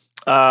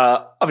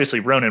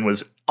 Obviously Ronan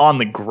was on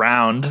the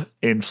ground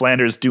in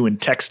Flanders doing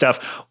tech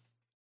stuff.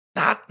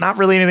 Not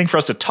really anything for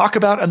us to talk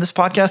about on this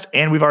podcast,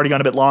 and we've already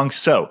gone a bit long.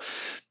 So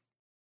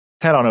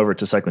head on over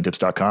to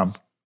cyclingtips.com.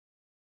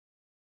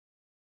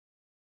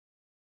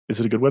 Is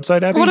it a good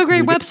website, Abby? What a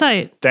great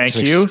website. Thank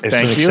you.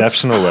 It's an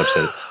exceptional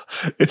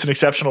website. It's an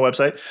exceptional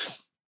website.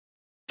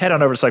 Head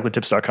on over to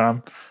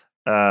cyclingtips.com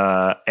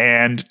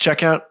and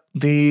check out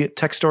the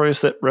tech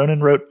stories that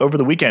Ronan wrote over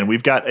the weekend.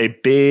 We've got a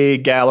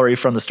big gallery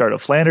from the start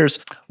of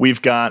Flanders.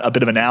 We've got a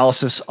bit of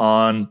analysis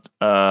on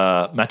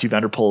Mathieu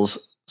van der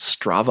Poel's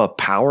Strava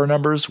power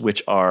numbers,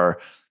 which are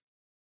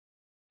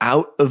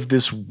out of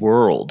this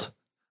world.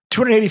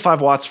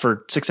 285 watts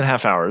for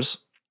 6.5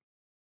 hours.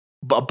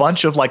 A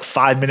bunch of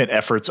 5-minute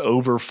efforts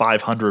over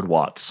 500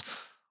 watts.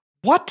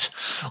 What?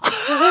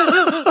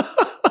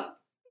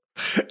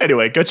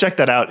 Anyway, go check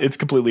that out. It's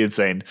completely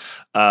insane.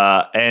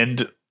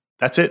 And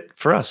that's it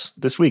for us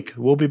this week.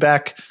 We'll be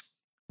back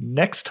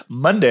next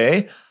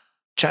Monday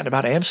chatting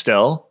about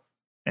Amstel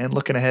and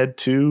looking ahead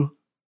to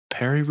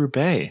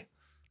Paris-Roubaix.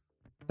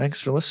 Thanks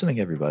for listening,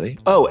 everybody.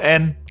 Oh,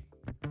 and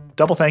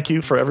double thank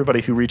you for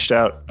everybody who reached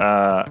out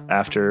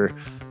after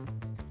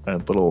a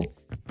little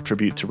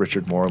tribute to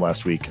Richard Moore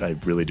last week. I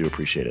really do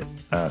appreciate it.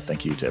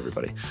 Thank you to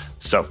everybody.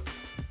 So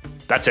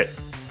that's it.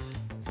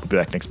 We'll be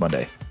back next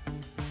Monday.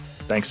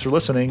 Thanks for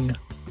listening.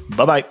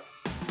 Bye-bye.